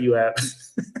tomatoes at you at?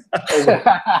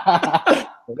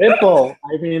 Ripple.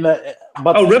 I mean,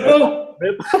 but Ripple.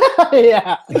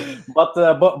 Yeah, but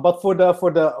for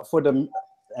the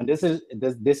and this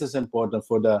is important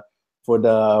for the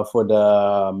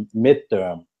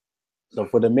midterm. So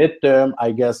for the midterm,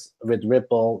 I guess with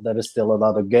Ripple there is still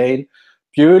another gain.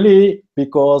 Purely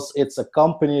because it's a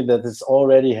company that is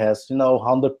already has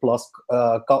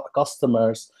 100+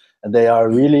 customers, and they are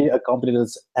really a company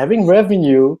that's having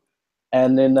revenue,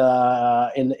 and in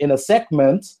a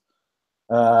segment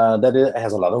that it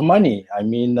has a lot of money. I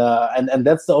mean, and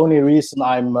that's the only reason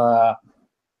I'm.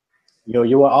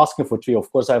 You were asking for 3.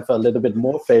 Of course, I have a little bit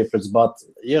more favorites, but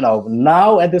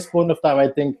now at this point of time, I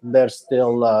think there's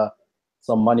still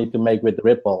some money to make with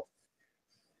Ripple.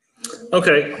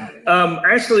 Okay.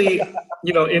 Actually,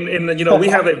 we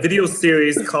have a video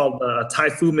series called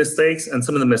Typhoon Mistakes, and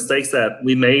some of the mistakes that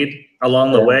we made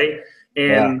along the way.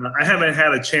 And I haven't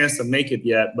had a chance to make it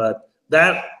yet, but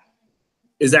that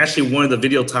is actually one of the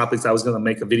video topics I was going to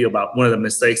make a video about. One of the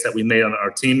mistakes that we made on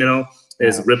our team,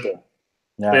 is Ripple.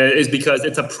 Is because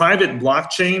it's a private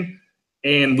blockchain,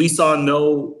 and we saw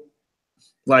no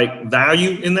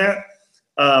value in that.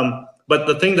 But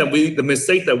the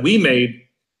mistake that we made,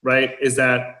 right, is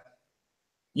that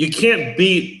you can't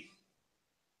beat,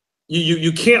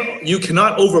 you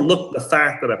cannot overlook the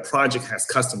fact that a project has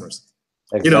customers.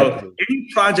 Exactly. Any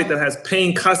project that has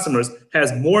paying customers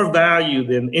has more value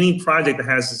than any project that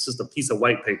has just a piece of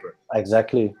white paper.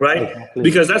 Exactly. Right? Exactly.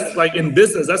 Because that's like in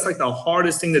business, that's like the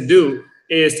hardest thing to do,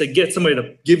 is to get somebody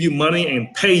to give you money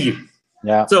and pay you.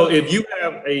 Yeah. So if you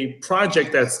have a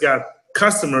project that's got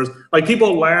customers, like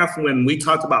people laugh when we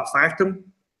talked about Factum,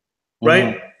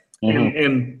 right?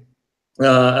 And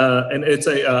it's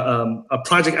a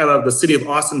project out of the city of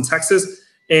Austin, Texas.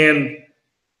 And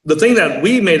the thing that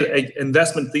we made an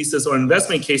investment thesis or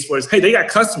investment case for is, hey, they got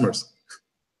customers.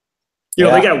 They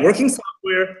got working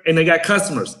software and they got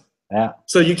customers. Yeah.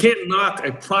 So you can't knock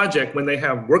a project when they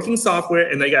have working software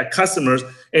and they got customers.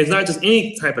 And it's not just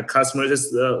any type of customers.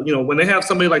 It's when they have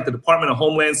somebody like the Department of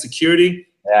Homeland Security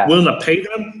willing to pay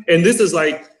them. And this is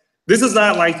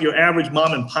not like your average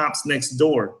mom and pops next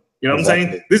door. You know what I'm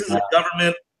saying? This is a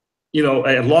government,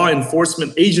 a law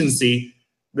enforcement agency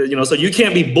that, so you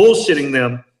can't be bullshitting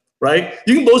them, right?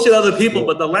 You can bullshit other people,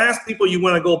 but the last people you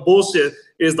want to go bullshit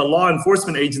is the law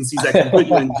enforcement agencies that can put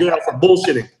you in jail for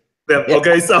bullshitting them.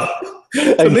 Okay, so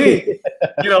to me,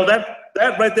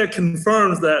 that right there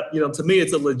confirms that, to me,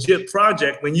 it's a legit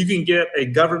project when you can get a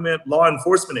government law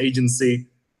enforcement agency,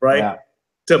 right,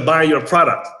 to buy your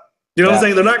product. You know what I'm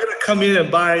saying? They're not going to come in and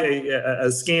buy a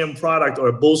scam product or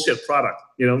a bullshit product.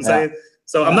 You know what I'm saying?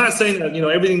 So I'm not saying that,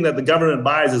 everything that the government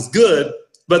buys is good,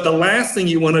 But the last thing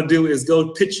you want to do is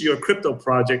go pitch your crypto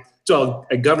project to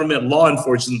a government law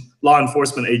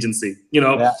enforcement agency. You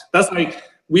know, that's like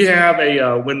we have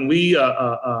when we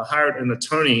hired an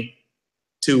attorney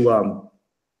to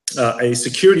a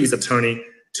securities attorney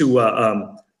to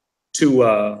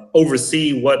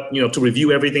oversee what, you know, to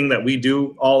review everything that we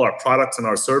do, all our products and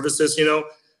our services, you know,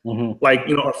 like,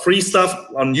 you know, our free stuff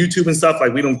on YouTube and stuff,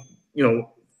 like we don't, you know,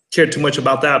 care too much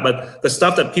about that, but the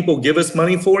stuff that people give us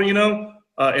money for, you know,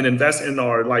 and invest in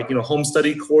our, like, you know, home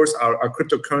study course, our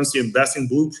cryptocurrency investing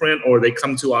blueprint, or they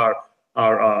come to our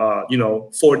you know,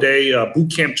 4-day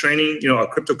boot camp training, you know, our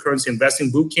cryptocurrency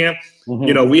investing boot camp.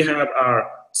 You know, we have our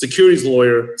securities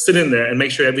lawyer sit in there and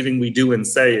make sure everything we do and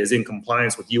say is in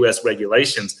compliance with US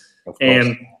regulations.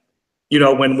 And, you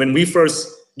know, when we first,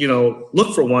 you know,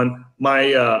 looked for one,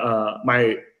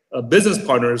 my business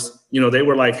partners, you know, they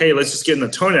were like, hey, let's just get an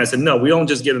attorney. I said, no, we don't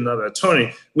just get another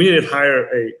attorney. We need to hire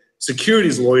a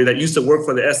securities lawyer that used to work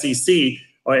for the SEC,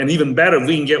 and even better,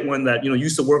 we can get one that, you know,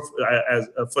 used to work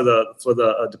for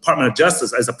the Department of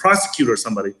Justice as a prosecutor or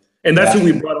somebody. And that's who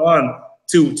we brought on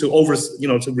to you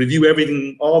know, to review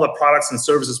everything, all the products and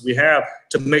services we have,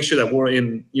 to make sure that we're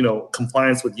in, you know,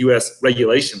 compliance with US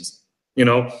regulations, you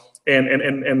know,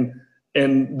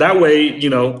 and that way, you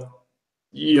know,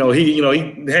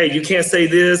 hey, you can't say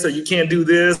this or you can't do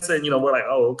this, and, you know, we're like,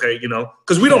 oh, okay, you know,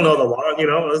 because we don't know the law, you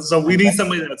know, so we need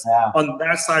somebody that's on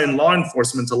that side in law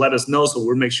enforcement to let us know, so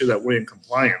we'll make sure that we're in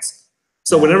compliance.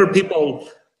 So whenever people,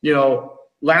 you know,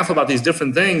 laugh about these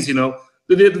different things, you know,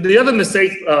 the other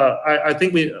mistake I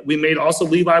think we made also,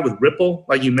 Levi, with Ripple,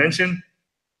 like you mentioned,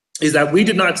 is that we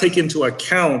did not take into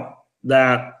account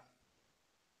that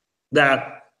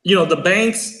you know, the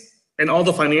banks and all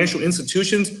the financial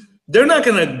institutions, they're not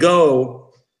going to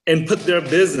go and put their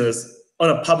business on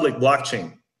a public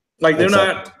blockchain. Like they're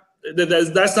not,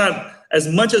 that's not, as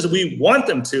much as we want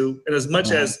them to, and as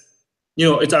much as, you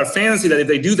know, it's our fantasy that if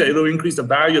they do that, it'll increase the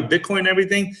value of Bitcoin and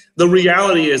everything. The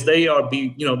reality is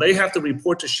you know, they have to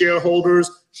report to shareholders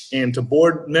and to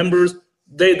board members.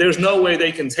 There's no way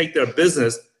they can take their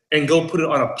business and go put it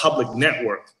on a public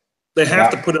network. They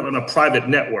have to put it on a private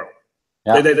network.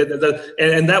 And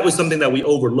that was something that we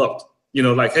overlooked. You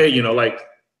know, like, hey, you know, like,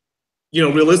 you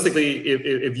know, realistically,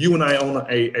 if you and I own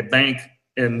a bank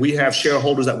and we have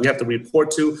shareholders that we have to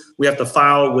report to, we have to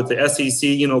file with the SEC,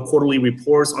 you know, quarterly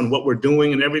reports on what we're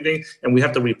doing and everything, and we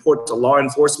have to report to law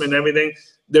enforcement and everything,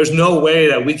 there's no way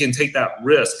that we can take that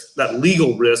risk, that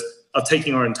legal risk of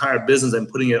taking our entire business and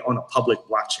putting it on a public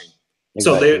blockchain.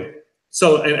 Exactly.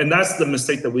 And that's the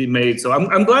mistake that we made. So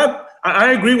I'm glad,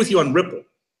 I agree with you on Ripple.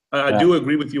 I do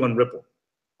agree with you on Ripple,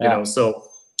 you know, so.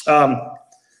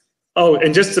 Oh,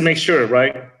 and just to make sure,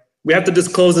 right, we have to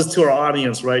disclose this to our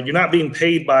audience, right? You're not being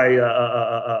paid by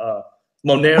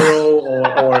Monero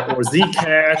or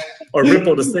Zcash or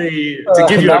Ripple to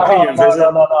give your opinions, is it?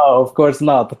 No, of course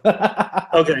not.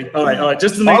 Okay, all right,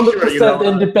 just to make sure, you know.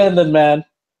 100% independent, man.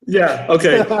 Yeah,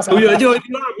 okay. So, you know, if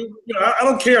you know, I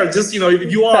don't care. Just, you know,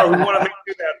 if you are, we want to make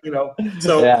sure that, you know.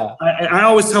 So I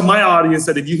always tell my audience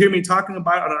that if you hear me talking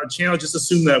about it on our channel, just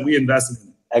assume that we invested in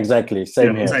it. Exactly.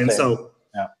 Same here. Same. So,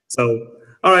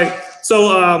 all right.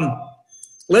 So,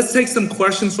 let's take some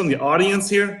questions from the audience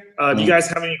here. If you guys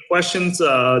have any questions,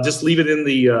 just leave it in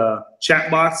the chat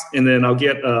box, and then I'll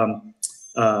get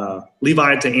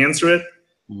Levi to answer it.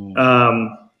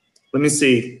 Let me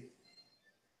see.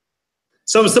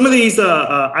 So some of these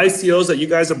ICOs that you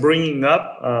guys are bringing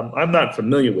up, I'm not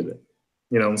familiar with it.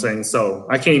 You know what I'm saying? So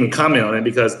I can't even comment on it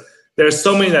because there's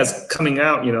so many that's coming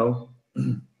out, you know.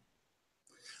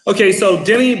 Okay, so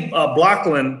Denny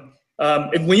Blockland,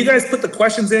 when you guys put the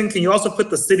questions in, can you also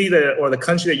put the city or the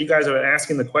country that you guys are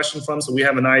asking the question from, so we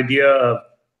have an idea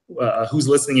of who's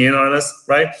listening in on us,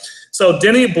 right? So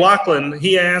Denny Blockland,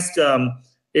 he asked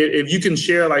if you can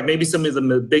share like maybe some of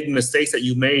the big mistakes that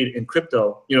you made in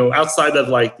crypto, you know, outside of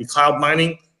like the cloud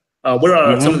mining. What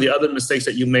are some of the other mistakes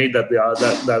that you made that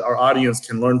that our audience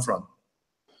can learn from?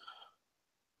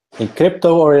 In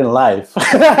crypto or in life?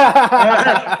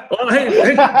 Well,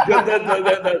 hey,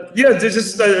 yeah,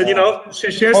 just you know,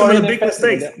 share some of the big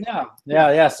mistakes.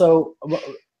 Yeah. So,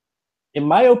 in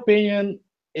my opinion,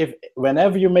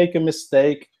 whenever you make a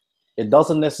mistake, it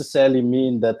doesn't necessarily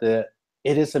mean that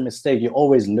it is a mistake. You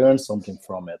always learn something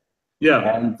from it.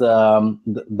 Yeah. And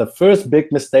the first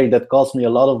big mistake that cost me a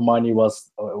lot of money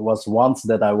was once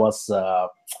that I was.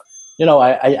 You know,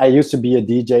 I used to be a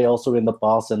DJ also in the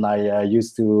past, and I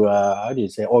used to, how do you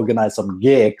say, organize some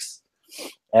gigs.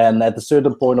 And at a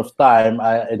certain point of time,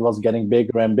 it was getting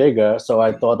bigger and bigger. So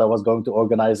I thought I was going to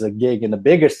organize a gig in a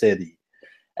bigger city.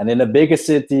 And in a bigger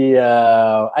city,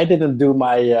 I didn't do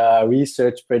my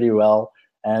research pretty well.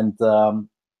 and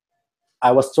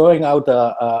I was throwing out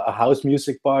a house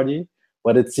music party,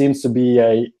 but it seems to be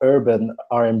a urban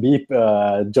R&B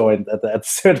joint at a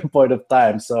certain point of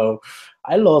time. So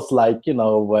I lost like, you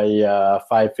know, a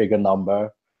 5-figure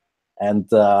number. And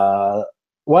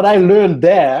what I learned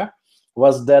there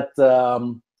was that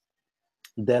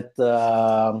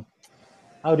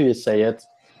how do you say it?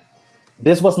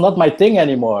 This was not my thing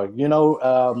anymore, you know,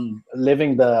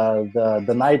 living the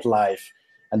nightlife,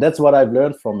 and that's what I've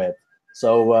learned from it.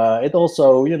 So it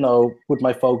also, you know, put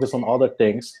my focus on other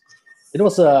things. It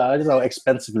was a, you know,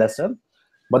 expensive lesson,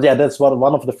 but yeah, that's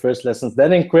one of the first lessons.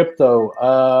 Then in crypto,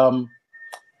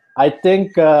 I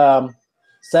think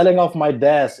selling off my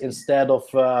desk instead of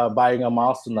buying a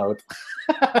masternode.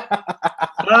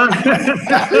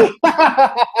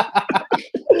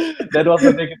 That was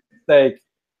the biggest mistake.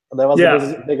 That was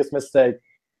the biggest mistake.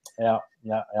 Yeah.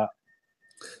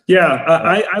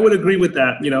 I would agree with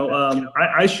that. You know,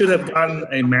 I should have gotten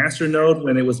a master node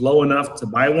when it was low enough to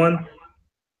buy one.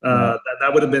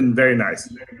 That would have been very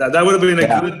nice. That would have been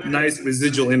a good, nice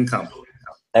residual income.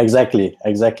 Exactly.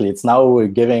 It's now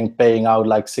paying out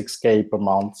like 6K per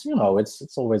month. You know,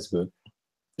 it's always good.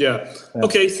 Yeah.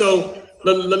 Okay, so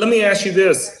let me ask you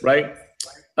this, right?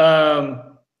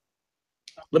 Let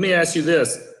me ask you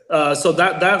this. So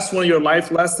that's one of your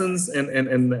life lessons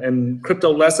and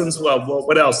crypto lessons. Well,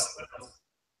 what else?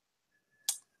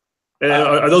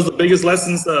 Are those the biggest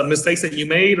lessons, mistakes that you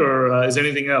made, or is there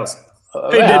anything else?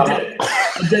 Hey,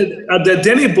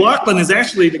 Denny Blockman is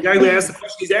actually the guy who asked the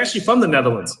question. He's actually from the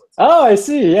Netherlands. Oh, I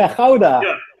see. Yeah, Gouda.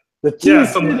 Yeah. The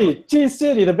cheese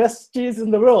city, the best cheese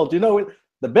in the world. You know,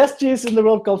 the best cheese in the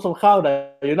world comes from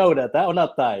Gouda. You know that, huh? Or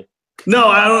not, Ty? No,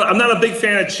 I'm not a big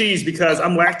fan of cheese because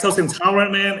I'm lactose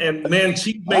intolerant, man. And man,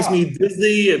 cheese makes me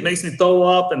dizzy. It makes me throw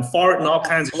up and fart and all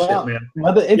kinds of shit, man.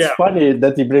 But it's funny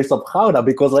that he brings up Gouda,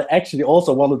 because I actually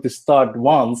also wanted to start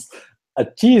once a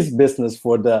cheese business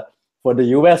for the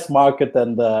US market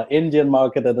and the Indian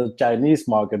market and the Chinese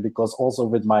market, because also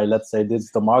with my, let's say,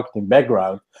 digital marketing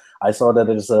background, I saw that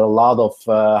there's a lot of,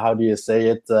 how do you say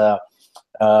it,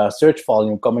 search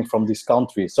volume coming from these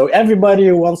countries. So everybody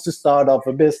who wants to start up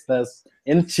a business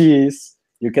in cheese,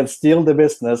 you can steal the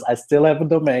business. I still have a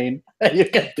domain. You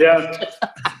can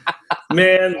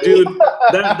Man, dude,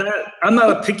 I'm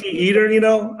not a picky eater, you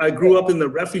know. I grew up in the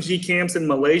refugee camps in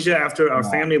Malaysia after our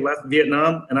family left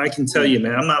Vietnam, and I can tell you,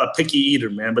 man, I'm not a picky eater,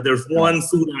 man. But there's one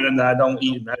food item that I don't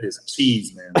eat, and that is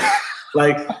cheese, man.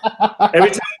 Like,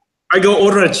 every time I go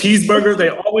order a cheeseburger, they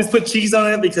always put cheese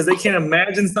on it because they can't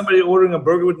imagine somebody ordering a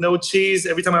burger with no cheese.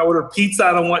 Every time I order pizza,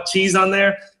 I don't want cheese on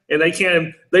there. And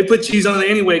they put cheese on it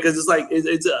anyway because it's like,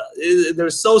 they're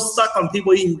so stuck on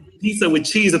people eating pizza with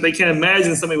cheese that they can't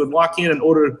imagine somebody would walk in and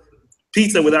order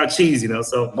pizza without cheese, you know?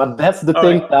 So, but that's the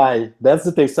thing, Ty. That's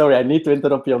the thing. Sorry, I need to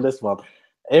interrupt you on this one.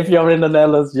 If you're in the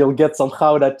Netherlands, you'll get some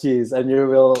Gouda cheese and you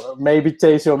will maybe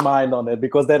change your mind on it,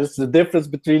 because there is the difference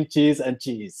between cheese and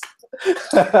cheese.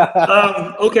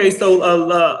 Okay, so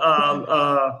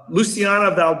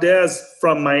Luciana Valdez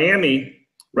from Miami,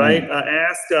 right,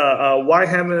 asked why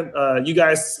haven't you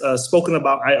guys spoken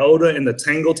about IOTA and the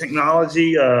Tango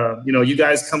technology? You know, you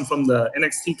guys come from the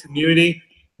NXT community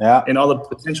and all the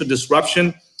potential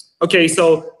disruption. Okay,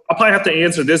 so I'll probably have to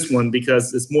answer this one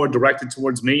because it's more directed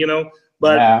towards me, you know.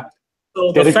 But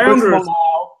so the founders,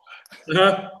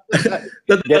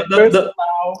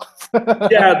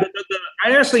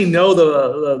 I actually know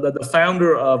the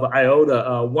founder of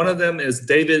IOTA. One of them is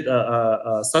David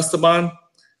Sustaban.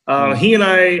 He and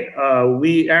I,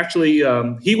 we actually,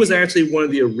 he was actually one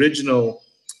of the original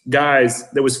guys.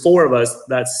 There was 4 of us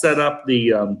that set up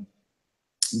no,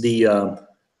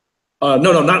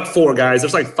 not 4 guys.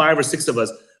 There's like 5 or 6 of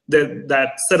us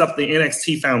that set up the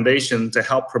NXT Foundation to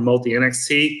help promote the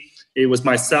NXT. It was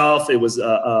myself. It was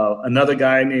another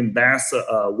guy named Bass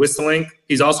Whistling.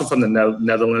 He's also from the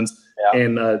Netherlands.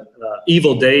 And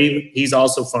Evil Dave, he's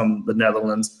also from the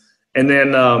Netherlands. And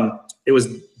then it was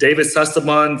David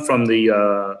Sustaban from the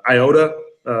IOTA,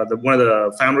 one of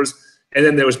the founders. And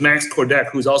then there was Max Kordek,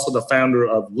 who's also the founder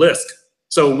of Lisk.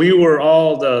 So we were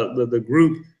all the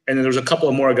group. And then there's a couple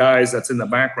of more guys that's in the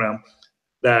background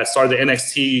that started the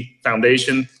NXT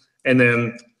Foundation. And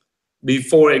then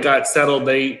before it got settled,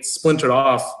 they splintered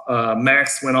off.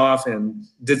 Max went off and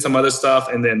did some other stuff.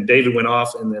 And then David went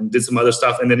off and then did some other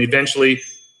stuff. And then eventually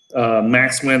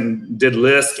Max went and did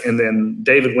Lisk. And then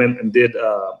David went and did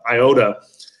IOTA.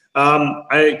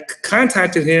 I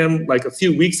contacted him like a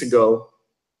few weeks ago,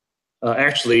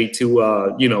 actually,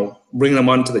 to you know, bring them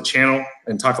onto the channel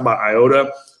and talk about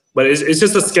IOTA. But it's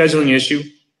just a scheduling issue.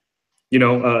 You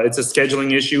know, it's a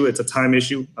scheduling issue. It's a time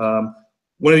issue.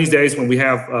 one of these days when we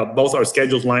have both our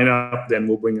schedules line up, then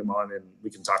we'll bring him on and we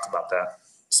can talk about that.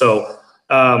 So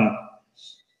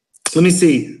let me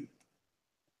see.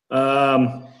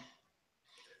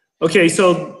 Okay,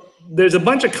 so there's a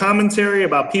bunch of commentary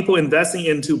about people investing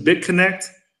into BitConnect.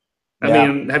 I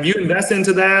mean, have you invested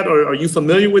into that, or are you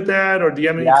familiar with that, or do you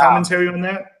have any commentary on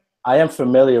that? I am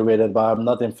familiar with it, but I'm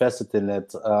not invested in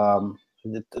it.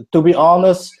 To be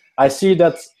honest, I see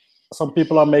that some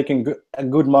people are making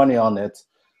good money on it,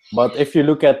 but if you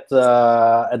look at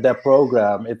their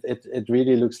program, it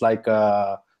really looks like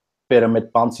a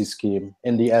pyramid Ponzi scheme.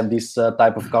 In the end, these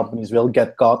type of companies will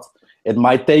get caught. It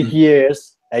might take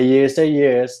years, and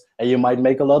you might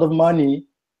make a lot of money,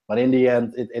 but in the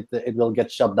end, it will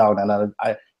get shut down. And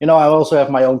I also have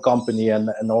my own company and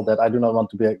all that. I do not want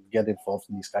to get involved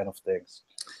in these kind of things.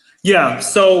 Yeah.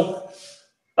 So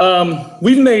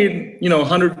we've made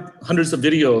hundreds of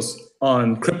videos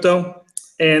on crypto,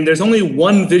 and there's only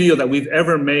one video that we've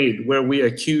ever made where we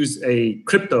accuse a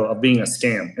crypto of being a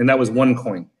scam, and that was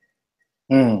OneCoin.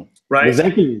 Right?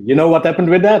 Exactly. You know what happened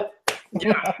with that?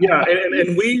 Yeah,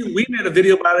 and we made a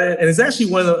video about it, and it's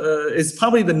actually one of it's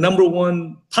probably the number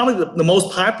one, probably the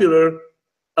most popular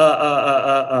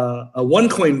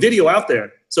OneCoin video out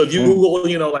there. So if you Google,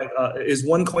 is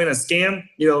OneCoin a scam?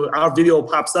 Our video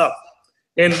pops up.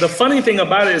 And the funny thing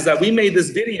about it is that we made this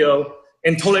video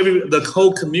and told the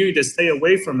whole community to stay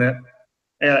away from it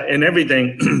and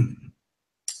everything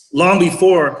long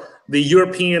before the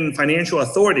European Financial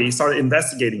Authority started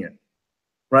investigating it.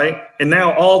 Right? And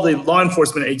now all the law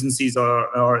enforcement agencies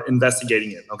are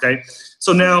investigating it, okay?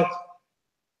 So now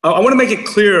I want to make it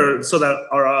clear so that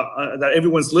that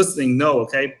everyone's listening know,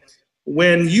 okay?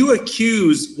 When you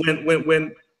accuse,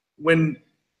 when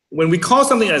we call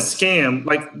something a scam,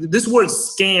 like this word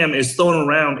scam is thrown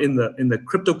around in the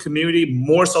crypto community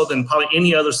more so than probably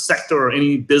any other sector or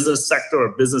any business sector or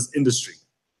business industry.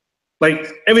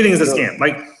 Like everything is a scam.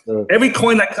 Like every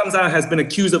coin that comes out has been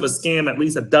accused of a scam at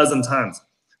least a dozen times.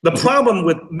 The problem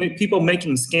with people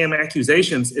making scam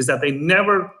accusations is that they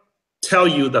never tell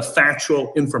you the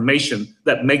factual information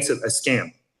that makes it a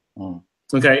scam.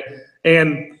 Okay?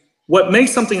 And what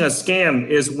makes something a scam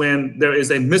is when there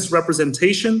is a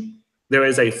misrepresentation, there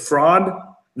is a fraud,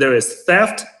 there is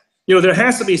theft. There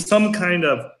has to be some kind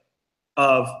of,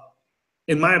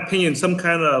 in my opinion, some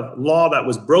kind of law that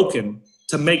was broken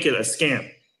to make it a scam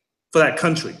for that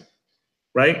country,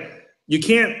 right? You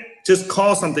can't just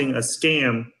call something a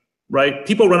scam, right?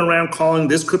 People run around calling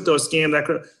this crypto a scam, that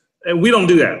crypto, and we don't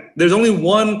do that. There's only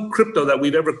one crypto that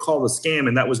we've ever called a scam,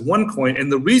 and that was OneCoin.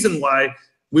 And the reason why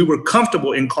we were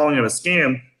comfortable in calling it a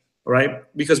scam, right?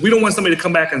 Because we don't want somebody to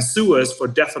come back and sue us for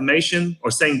defamation or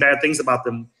saying bad things about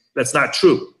them that's not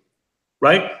true,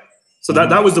 right? So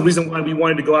that was the reason why we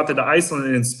wanted to go out to Iceland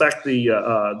and inspect the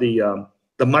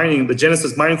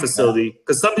Genesis mining facility,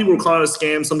 because some people will call it a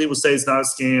scam, some people say it's not a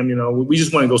scam. We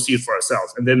just want to go see it for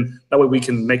ourselves, and then that way we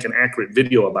can make an accurate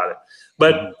video about it.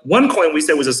 But OneCoin we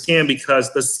said was a scam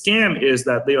because the scam is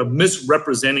that they are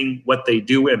misrepresenting what they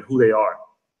do and who they are.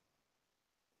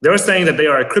 They're saying that they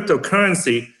are a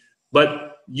cryptocurrency,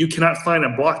 but you cannot find a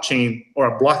blockchain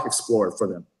or a block explorer for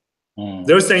them.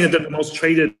 They're saying that they're the most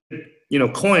traded,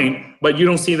 coin, but you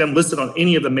don't see them listed on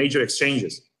any of the major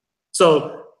exchanges.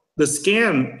 So the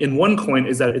scam in OneCoin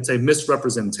is that it's a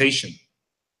misrepresentation.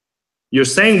 You're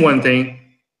saying one thing,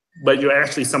 but you're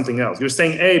actually something else. You're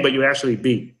saying A, but you're actually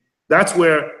B. That's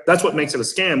what makes it a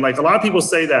scam. Like a lot of people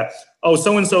say that, oh,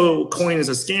 so-and-so coin is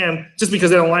a scam just because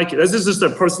they don't like it. This is just their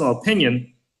personal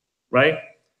opinion, right?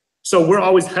 So we're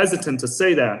always hesitant to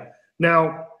say that.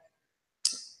 Now,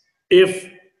 if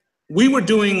we were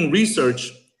doing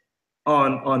research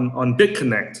on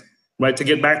BitConnect, right, to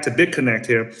get back to BitConnect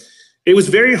here, it was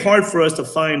very hard for us to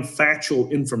find factual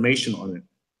information on it.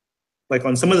 Like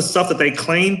on some of the stuff that they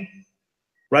claim,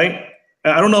 right?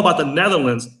 I don't know about the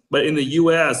Netherlands, but in the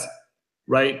US,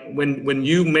 right, when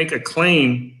you make a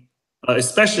claim,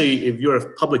 especially if you're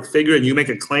a public figure and you make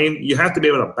a claim, you have to be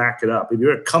able to back it up. If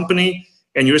you're a company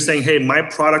and you're saying, hey, my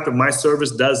product or my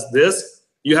service does this,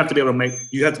 you have to be able to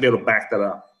back that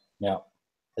up. Yeah,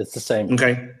 it's the same.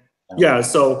 Okay. Yeah,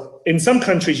 so in some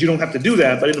countries you don't have to do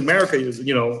that, but in America,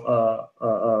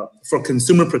 for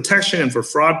consumer protection and for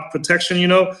fraud protection,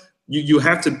 you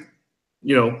have to,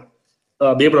 be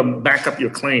able to back up your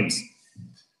claims.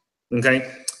 Okay,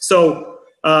 so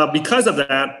because of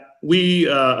that, we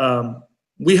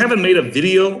haven't made a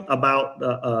video about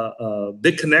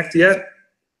BitConnect yet,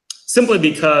 simply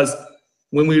because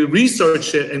when we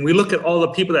research it and we look at all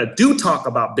the people that do talk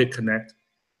about BitConnect,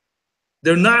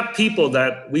 they're not people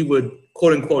that we would,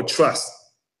 quote unquote, trust.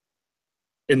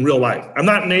 in real life. I'm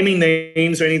not naming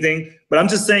names or anything, but I'm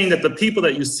just saying that the people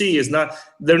that you see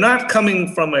they're not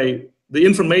coming from the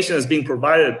information that's being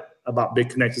provided about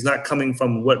BitConnect is not coming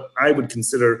from what I would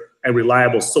consider a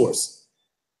reliable source.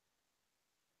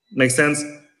 Make sense?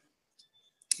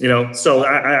 You know, so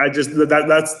I just,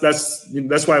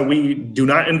 that's why we do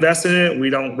not invest in it. We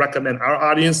don't recommend our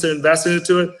audience to invest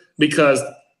into it, because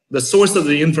the source of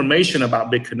the information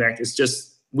about BitConnect is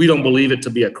just, we don't believe it to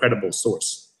be a credible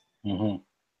source. Mm-hmm.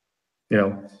 You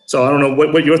know, so I don't know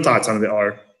what your thoughts on it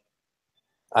are.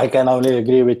 I can only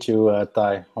agree with you,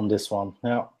 Ty, on this one.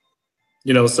 Yeah.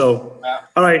 You know, so,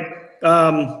 all right.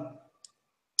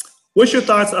 What's your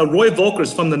thoughts? Roy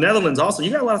Volkers from the Netherlands also.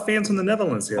 You got a lot of fans from the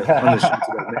Netherlands here on the show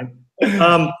today,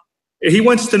 man. He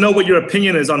wants to know what your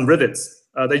opinion is on rivets.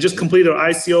 They just completed an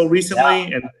ICO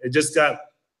recently, and it just got,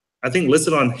 I think,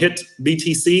 listed on HIT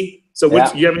BTC. So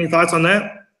you have any thoughts on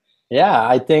that? Yeah,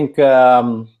 I think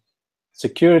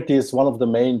security is one of the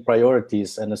main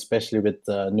priorities, and especially with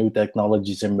new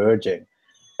technologies emerging.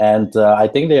 And I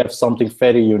think they have something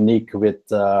very unique with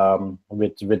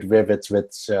rivets,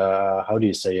 which how do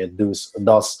you say it?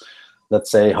 Does, let's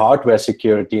say, hardware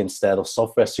security instead of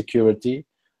software security.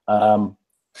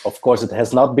 Of course, it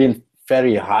has not been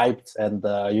very hyped, and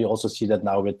you also see that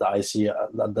now with the ICO,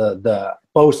 the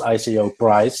post ICO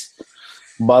price.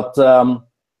 But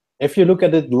if you look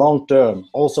at it long term,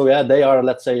 also, yeah, they are,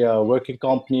 let's say, a working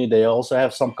company. They also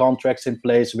have some contracts in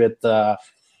place with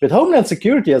Homeland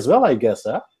Security as well, I guess.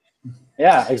 Huh?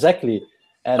 Yeah, exactly.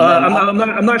 And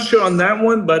I'm not sure on that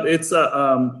one, but it's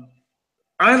I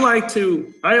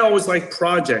always like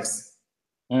projects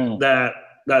that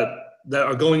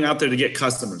are going out there to get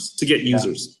customers, to get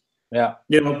users. Yeah.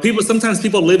 You know, sometimes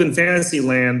people live in fantasy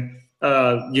land,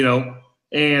 you know,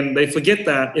 and they forget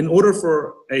that in order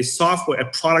for a software, a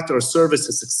product or a service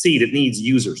to succeed, it needs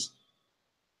users.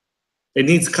 It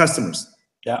needs customers.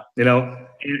 Yeah. You know,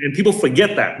 and people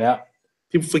forget that. Yeah.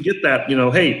 People forget that, you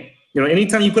know, hey, you know,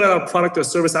 anytime you put out a product or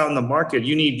service out in the market,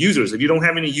 you need users. If you don't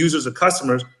have any users or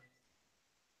customers,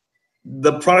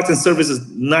 the product and service is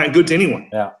not good to anyone.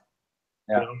 Yeah.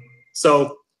 Yeah. You know?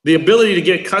 So the ability to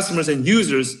get customers and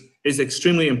users is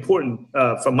extremely important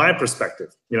from my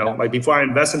perspective. You know, like before I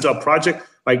invest into a project,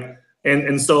 like,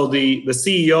 and so the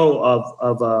CEO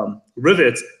of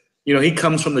Rivets, you know, he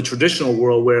comes from the traditional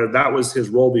world where that was his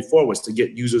role before, was to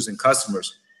get users and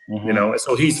customers. Mm-hmm. You know,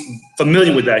 so he's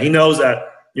familiar with that. He knows that,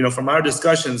 you know, from our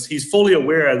discussions, he's fully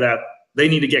aware that they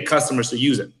need to get customers to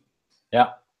use it. Yeah.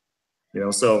 You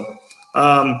know, so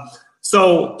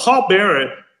so Paul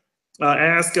Barrett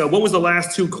asked, what was the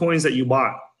last 2 coins that you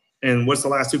bought? And what's the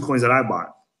last 2 coins that I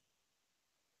bought?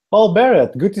 Paul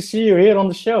Barrett, good to see you here on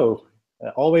the show.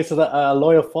 Always a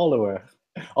loyal follower.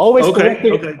 Always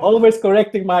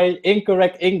correcting my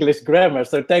incorrect English grammar.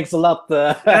 So thanks a lot.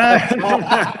 The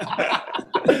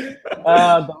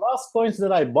last coins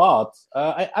that I bought,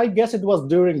 I guess it was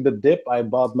during the dip. I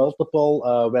bought multiple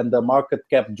when the market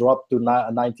cap dropped to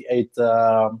 98.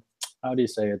 How do you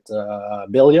say it?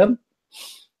 Billion.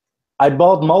 I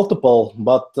bought multiple,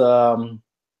 but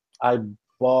I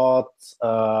bought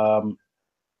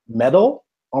metal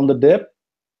on the dip.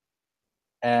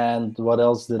 And what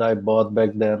else did I bought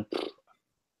back then?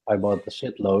 I bought a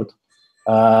shitload.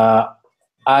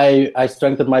 I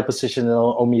strengthened my position in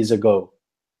Omisego.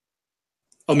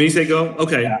 Omisego?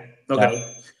 Okay. Yeah. Okay.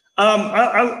 Yeah.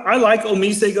 I like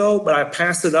Omisego, but I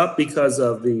passed it up because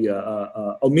of the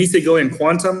Omisego and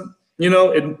Quantum. You know,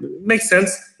 it makes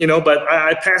sense, you know, but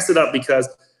I passed it up because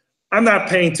I'm not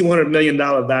paying $200 million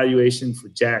valuation for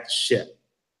jack shit.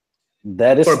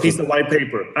 That is for a piece of white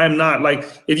paper. I'm not. Like,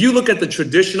 if you look at the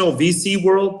traditional VC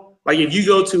world, like if you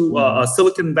go to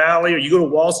Silicon Valley or you go to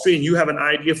Wall Street and you have an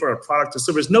idea for a product or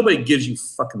service, nobody gives you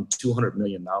fucking $200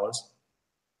 million.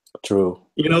 True.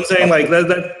 You know what I'm saying? Like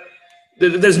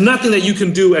there's nothing that you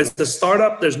can do as a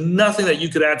startup. There's nothing that you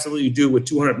could absolutely do with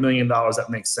 $200 million that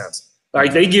makes sense.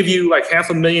 Like they give you like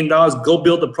 $500,000, go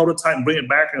build the prototype and bring it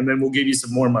back, and then we'll give you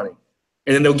some more money.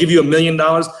 And then they'll give you $1 million.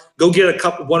 Go get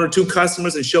 1 or 2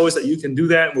 customers and show us that you can do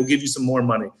that, and we'll give you some more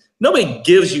money. Nobody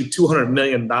gives you $200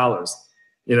 million.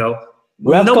 You know,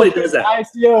 nobody does that.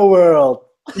 ICO world.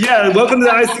 Yeah, welcome to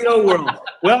the ICO world.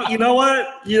 Well, you know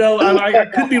what? You know, I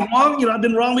could be wrong. You know, I've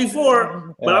been wrong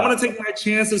before, but I'm going to take my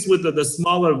chances with the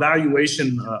smaller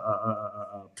valuation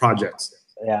projects.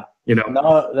 Yeah. You know.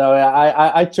 No.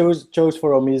 I chose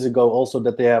for Omisego also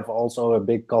that they have also a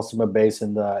big customer base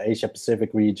in the Asia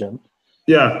Pacific region.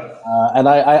 Yeah. And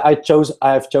I've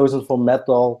chosen for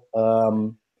metal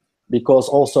because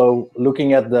also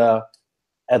looking at the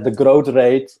growth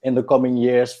rate in the coming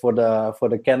years for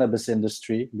the cannabis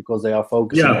industry, because they are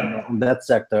focusing on that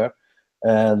sector.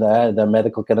 The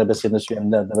medical cannabis industry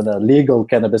and the legal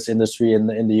cannabis industry in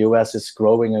the US is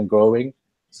growing and growing.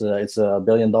 It's a $1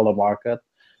 billion market.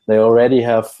 They already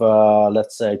have,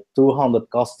 let's say, 200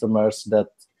 customers that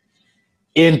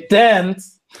intend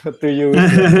to use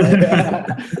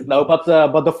it. No, but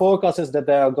the forecast is that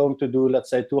they are going to do, let's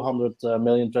say, 200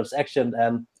 million transactions,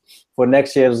 and for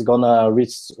next year it's gonna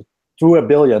reach to 1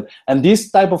 billion. And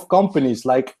these type of companies,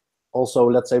 like also,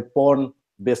 let's say, porn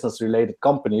business related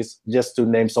companies, just to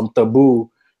name some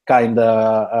taboo kind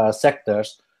of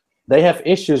sectors, they have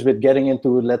issues with getting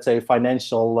into, let's say,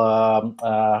 financial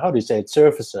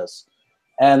services.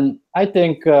 And I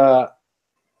think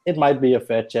it might be a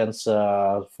fair chance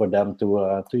for them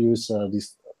to use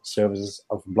these services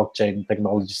of blockchain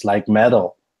technologies like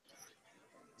metal.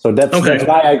 So that's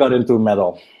why I got into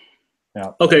metal.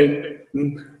 Yeah. Okay.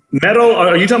 Metal,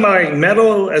 are you talking about like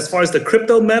metal as far as the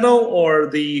crypto metal or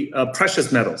the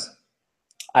precious metals?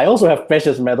 I also have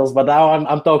precious metals, but now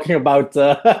I'm talking about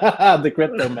the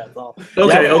crypto metal.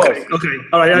 Okay.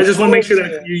 All right. I just want to make sure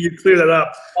that you clear that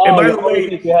up. Oh, and by the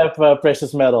way, you have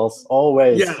precious metals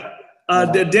always. Yeah.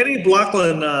 Danny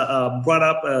Blockland brought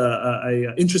up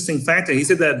a interesting factor. He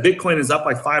said that Bitcoin is up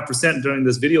like 5% during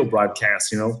this video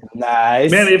broadcast. Nice.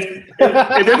 Man, if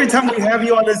every time we have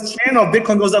you on this channel,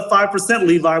 Bitcoin goes up 5%,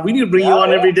 Levi, we need to bring you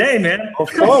on every day, man. Of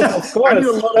course. I need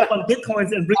to load up on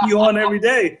Bitcoins and bring you on every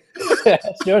day.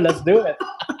 Sure, let's do it.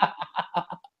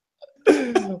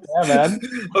 Yeah, man.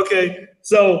 Okay,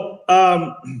 so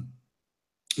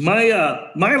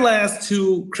my last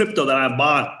two crypto that I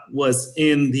bought was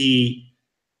in the,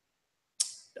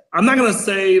 I'm not gonna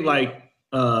say like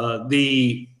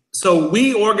so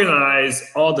we organize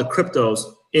all the cryptos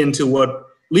into what,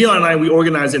 Leon and I, we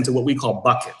organize into what we call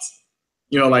buckets.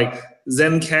 Like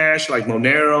Zencash, like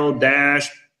Monero, Dash,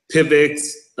 Pivx,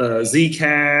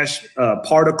 Zcash,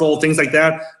 Particle, things like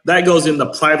that. That goes in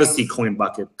the privacy coin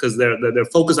bucket because they're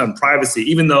focused on privacy,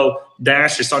 even though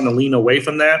Dash is starting to lean away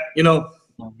from that,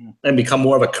 and become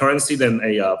more of a currency than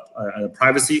a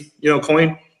privacy,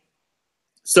 coin.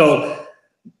 So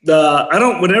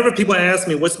whenever people ask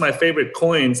me what's my favorite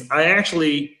coins, I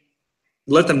actually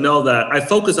let them know that I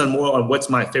focus more on what's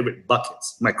my favorite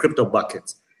buckets, my crypto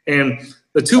buckets. And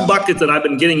the two buckets that I've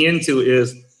been getting into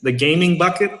is the gaming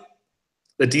bucket,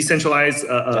 the decentralized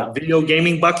video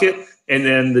gaming bucket, and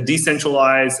then the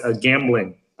decentralized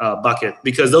gambling bucket,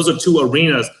 because those are two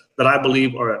arenas that I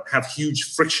believe have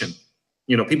huge friction.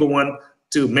 People want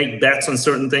to make bets on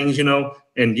certain things,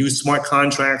 and use smart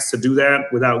contracts to do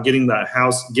that without giving the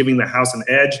house an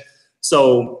edge.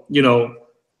 So,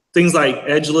 things like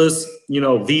Edgeless,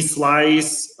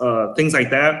 V-Slice, things like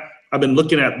that. I've been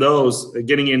looking at those,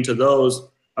 getting into those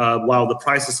while the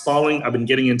price is falling. I've been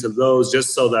getting into those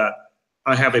just so that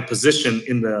I have a position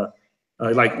in the,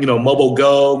 Mobile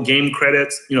Go, game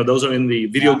credits, those are in the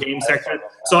video game sector.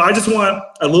 So I just want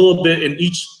a little bit in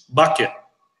each bucket,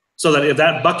 so that if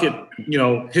that bucket,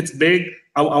 hits big,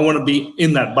 I want to be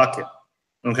in that bucket.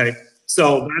 Okay,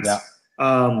 so that's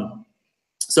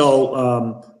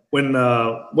when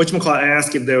whatchamacallit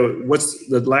asked what's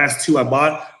the last two I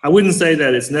bought, I wouldn't say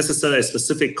that it's necessarily a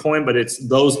specific coin, but it's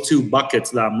those two buckets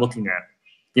that I'm looking at,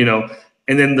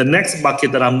 And then the next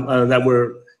bucket that that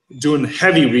we're doing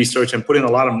heavy research and putting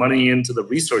a lot of money into the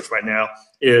research right now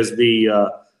is the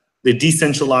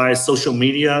decentralized social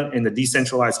media and the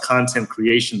decentralized content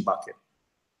creation bucket,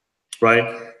 right?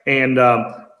 And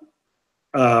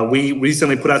we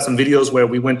recently put out some videos where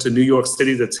we went to New York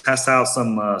City to test out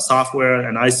some software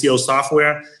and ICO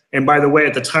software. And by the way,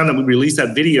 at the time that we released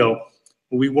that video,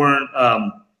 we weren't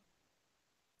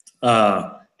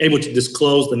able to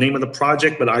disclose the name of the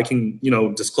project, but I can,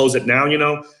 disclose it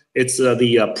now. It's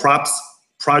the Props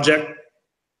project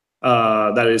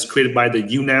that is created by the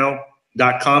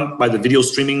YouNow.com, by the video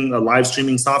streaming, live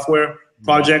streaming software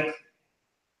project.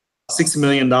 $60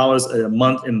 million a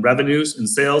month in revenues and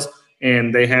sales,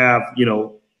 and they have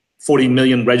 40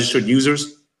 million registered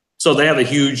users. So they have a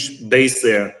huge base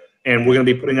there, and we're going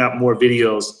to be putting out more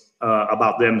videos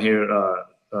about them here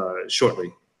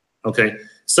shortly. Okay,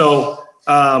 so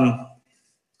let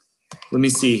me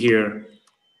see here.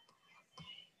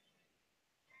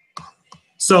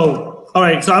 So, all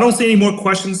right, so I don't see any more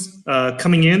questions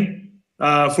coming in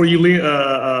for you,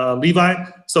 Levi.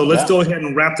 So let's go ahead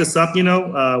and wrap this up.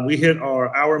 We hit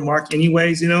our hour mark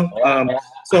anyways,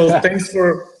 So thanks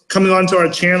for coming onto our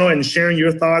channel and sharing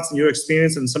your thoughts and your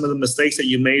experience and some of the mistakes that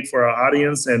you made for our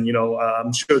audience. And,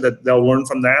 I'm sure that they'll learn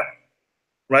from that,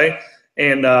 right?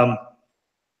 And, I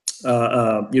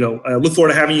look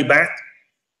forward to having you back.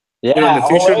 Yeah, in the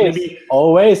future, always. maybe,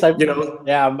 always.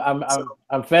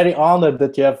 I'm very honored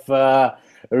that you have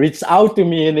reached out to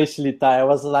me initially, Ty. I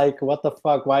was like, what the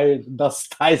fuck? Why does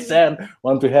Tyson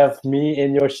want to have me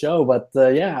in your show? But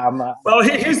yeah, I'm... Well,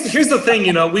 here's the thing,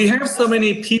 you know, we have so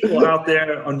many people out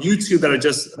there on YouTube that are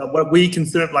just what we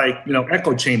consider like, you know,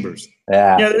 echo chambers.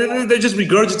 Yeah. They're just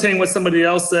regurgitating what somebody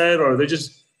else said, or they're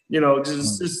just, you know,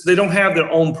 just they don't have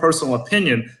their own personal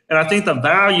opinion. And I think the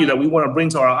value that we want to bring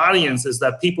to our audience is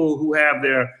that people who have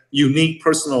their unique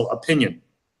personal opinion,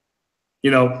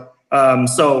 you know.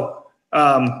 The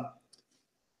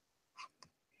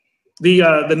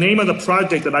name of the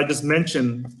project that I just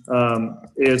mentioned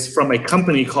is from a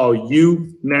company called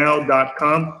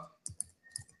younow.com.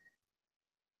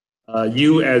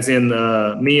 You as in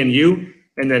me and you,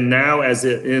 and then now as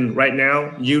in right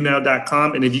now,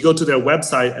 younow.com. And if you go to their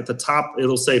website, at the top,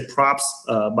 it'll say props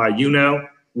by YouNow,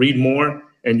 read more,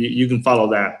 and you can follow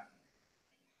that.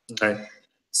 Okay.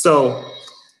 So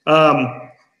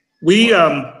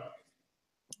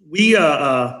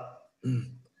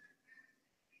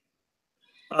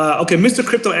okay, Mr.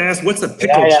 Crypto asked, what's a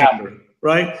pickle chamber,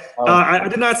 right? I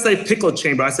did not say pickle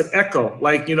chamber. I said echo.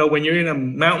 Like, you know, when you're in a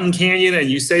mountain canyon and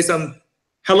you say some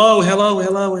hello, hello,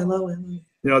 hello, hello, hello.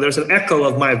 You know, there's an echo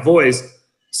of my voice.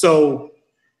 So,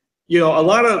 you know, a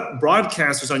lot of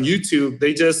broadcasters on YouTube,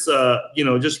 they just, you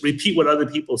know, just repeat what other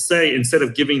people say instead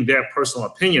of giving their personal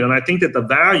opinion. And I think that the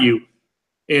value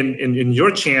in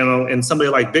your channel and somebody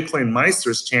like Bitcoin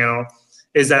Meister's channel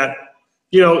is that,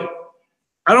 you know,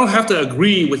 I don't have to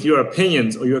agree with your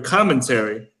opinions or your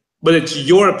commentary, but it's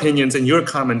your opinions and your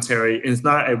commentary, and it's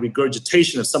not a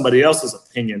regurgitation of somebody else's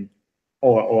opinion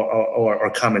or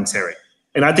commentary.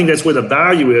 And I think that's where the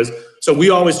value is. So we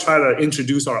always try to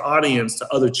introduce our audience to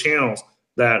other channels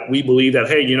that we believe that,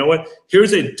 hey, you know what?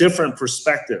 Here's a different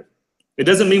perspective. It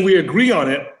doesn't mean we agree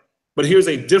on it, but here's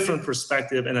a different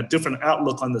perspective and a different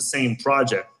outlook on the same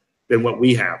project than what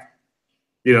we have,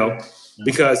 you know,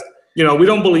 because, you know, we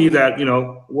don't believe that, you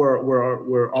know,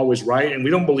 we're always right, and we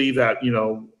don't believe that, you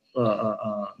know,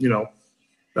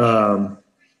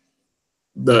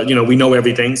 we know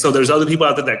everything. So there's other people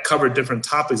out there that cover different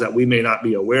topics that we may not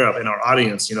be aware of in our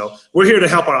audience. You know, we're here to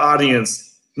help our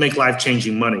audience make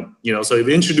life-changing money. You know, so if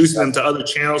introducing them to other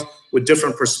channels with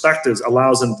different perspectives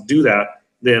allows them to do that,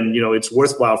 then, you know, it's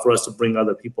worthwhile for us to bring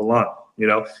other people on. You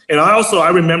know, and I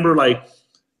remember, like,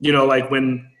 you know, like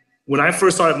when I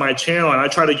first started my channel and I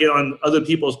try to get on other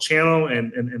people's channel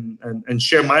and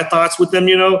share my thoughts with them,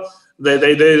 you know,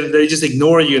 they just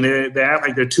ignore you, and they act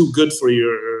like they're too good for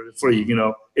you, you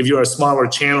know, if you're a smaller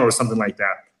channel or something like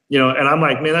that, you know. And I'm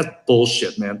like, man, that's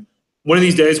bullshit, man. One of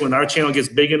these days when our channel gets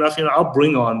big enough, you know, I'll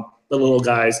bring on the little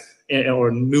guys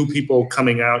or new people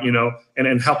coming out, you know,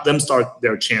 and help them start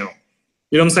their channel.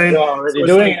 You know what I'm saying? You're already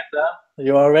doing it, huh?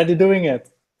 You're already doing it.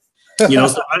 You know,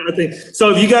 so I think, so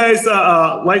if you guys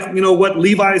like, you know, what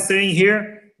Levi is saying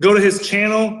here, go to his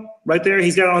channel right there.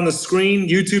 He's got it on the screen,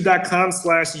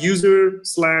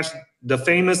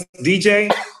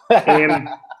 youtube.com/user/thefamousdj, and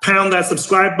pound that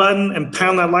subscribe button and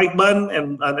pound that like button,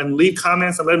 and leave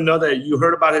comments and let him know that you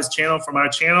heard about his channel from our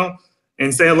channel,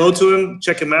 and say hello to him.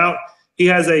 Check him out. He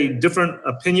has a different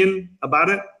opinion about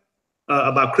it,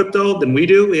 about crypto than we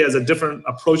do. He has a different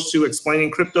approach to explaining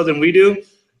crypto than we do.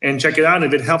 And check it out. And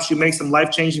if it helps you make some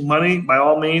life-changing money, by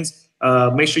all means,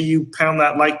 make sure you pound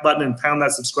that like button and pound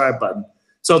that subscribe button.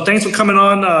 So thanks for coming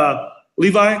on,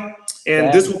 Levi.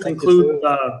 And this will conclude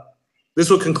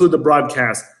the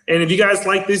broadcast. And if you guys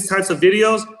like these types of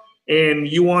videos and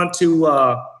you want to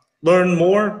learn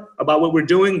more about what we're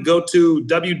doing, go to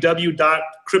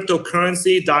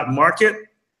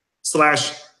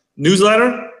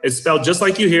www.cryptocurrency.market/newsletter. It's spelled just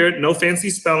like you hear it, no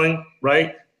fancy spelling,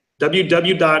 right?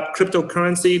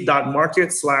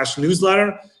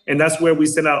 www.cryptocurrency.market/newsletter, and that's where we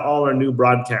send out all our new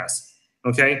broadcasts.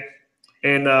 Okay,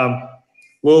 and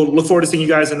we'll look forward to seeing you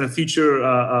guys in a future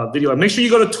video. And make sure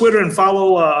you go to Twitter and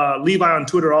follow Levi on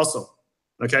Twitter also.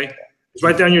 Okay, it's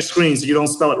right there on your screen, so you don't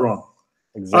spell it wrong.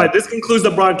 Exactly. All right, this concludes the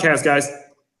broadcast, guys.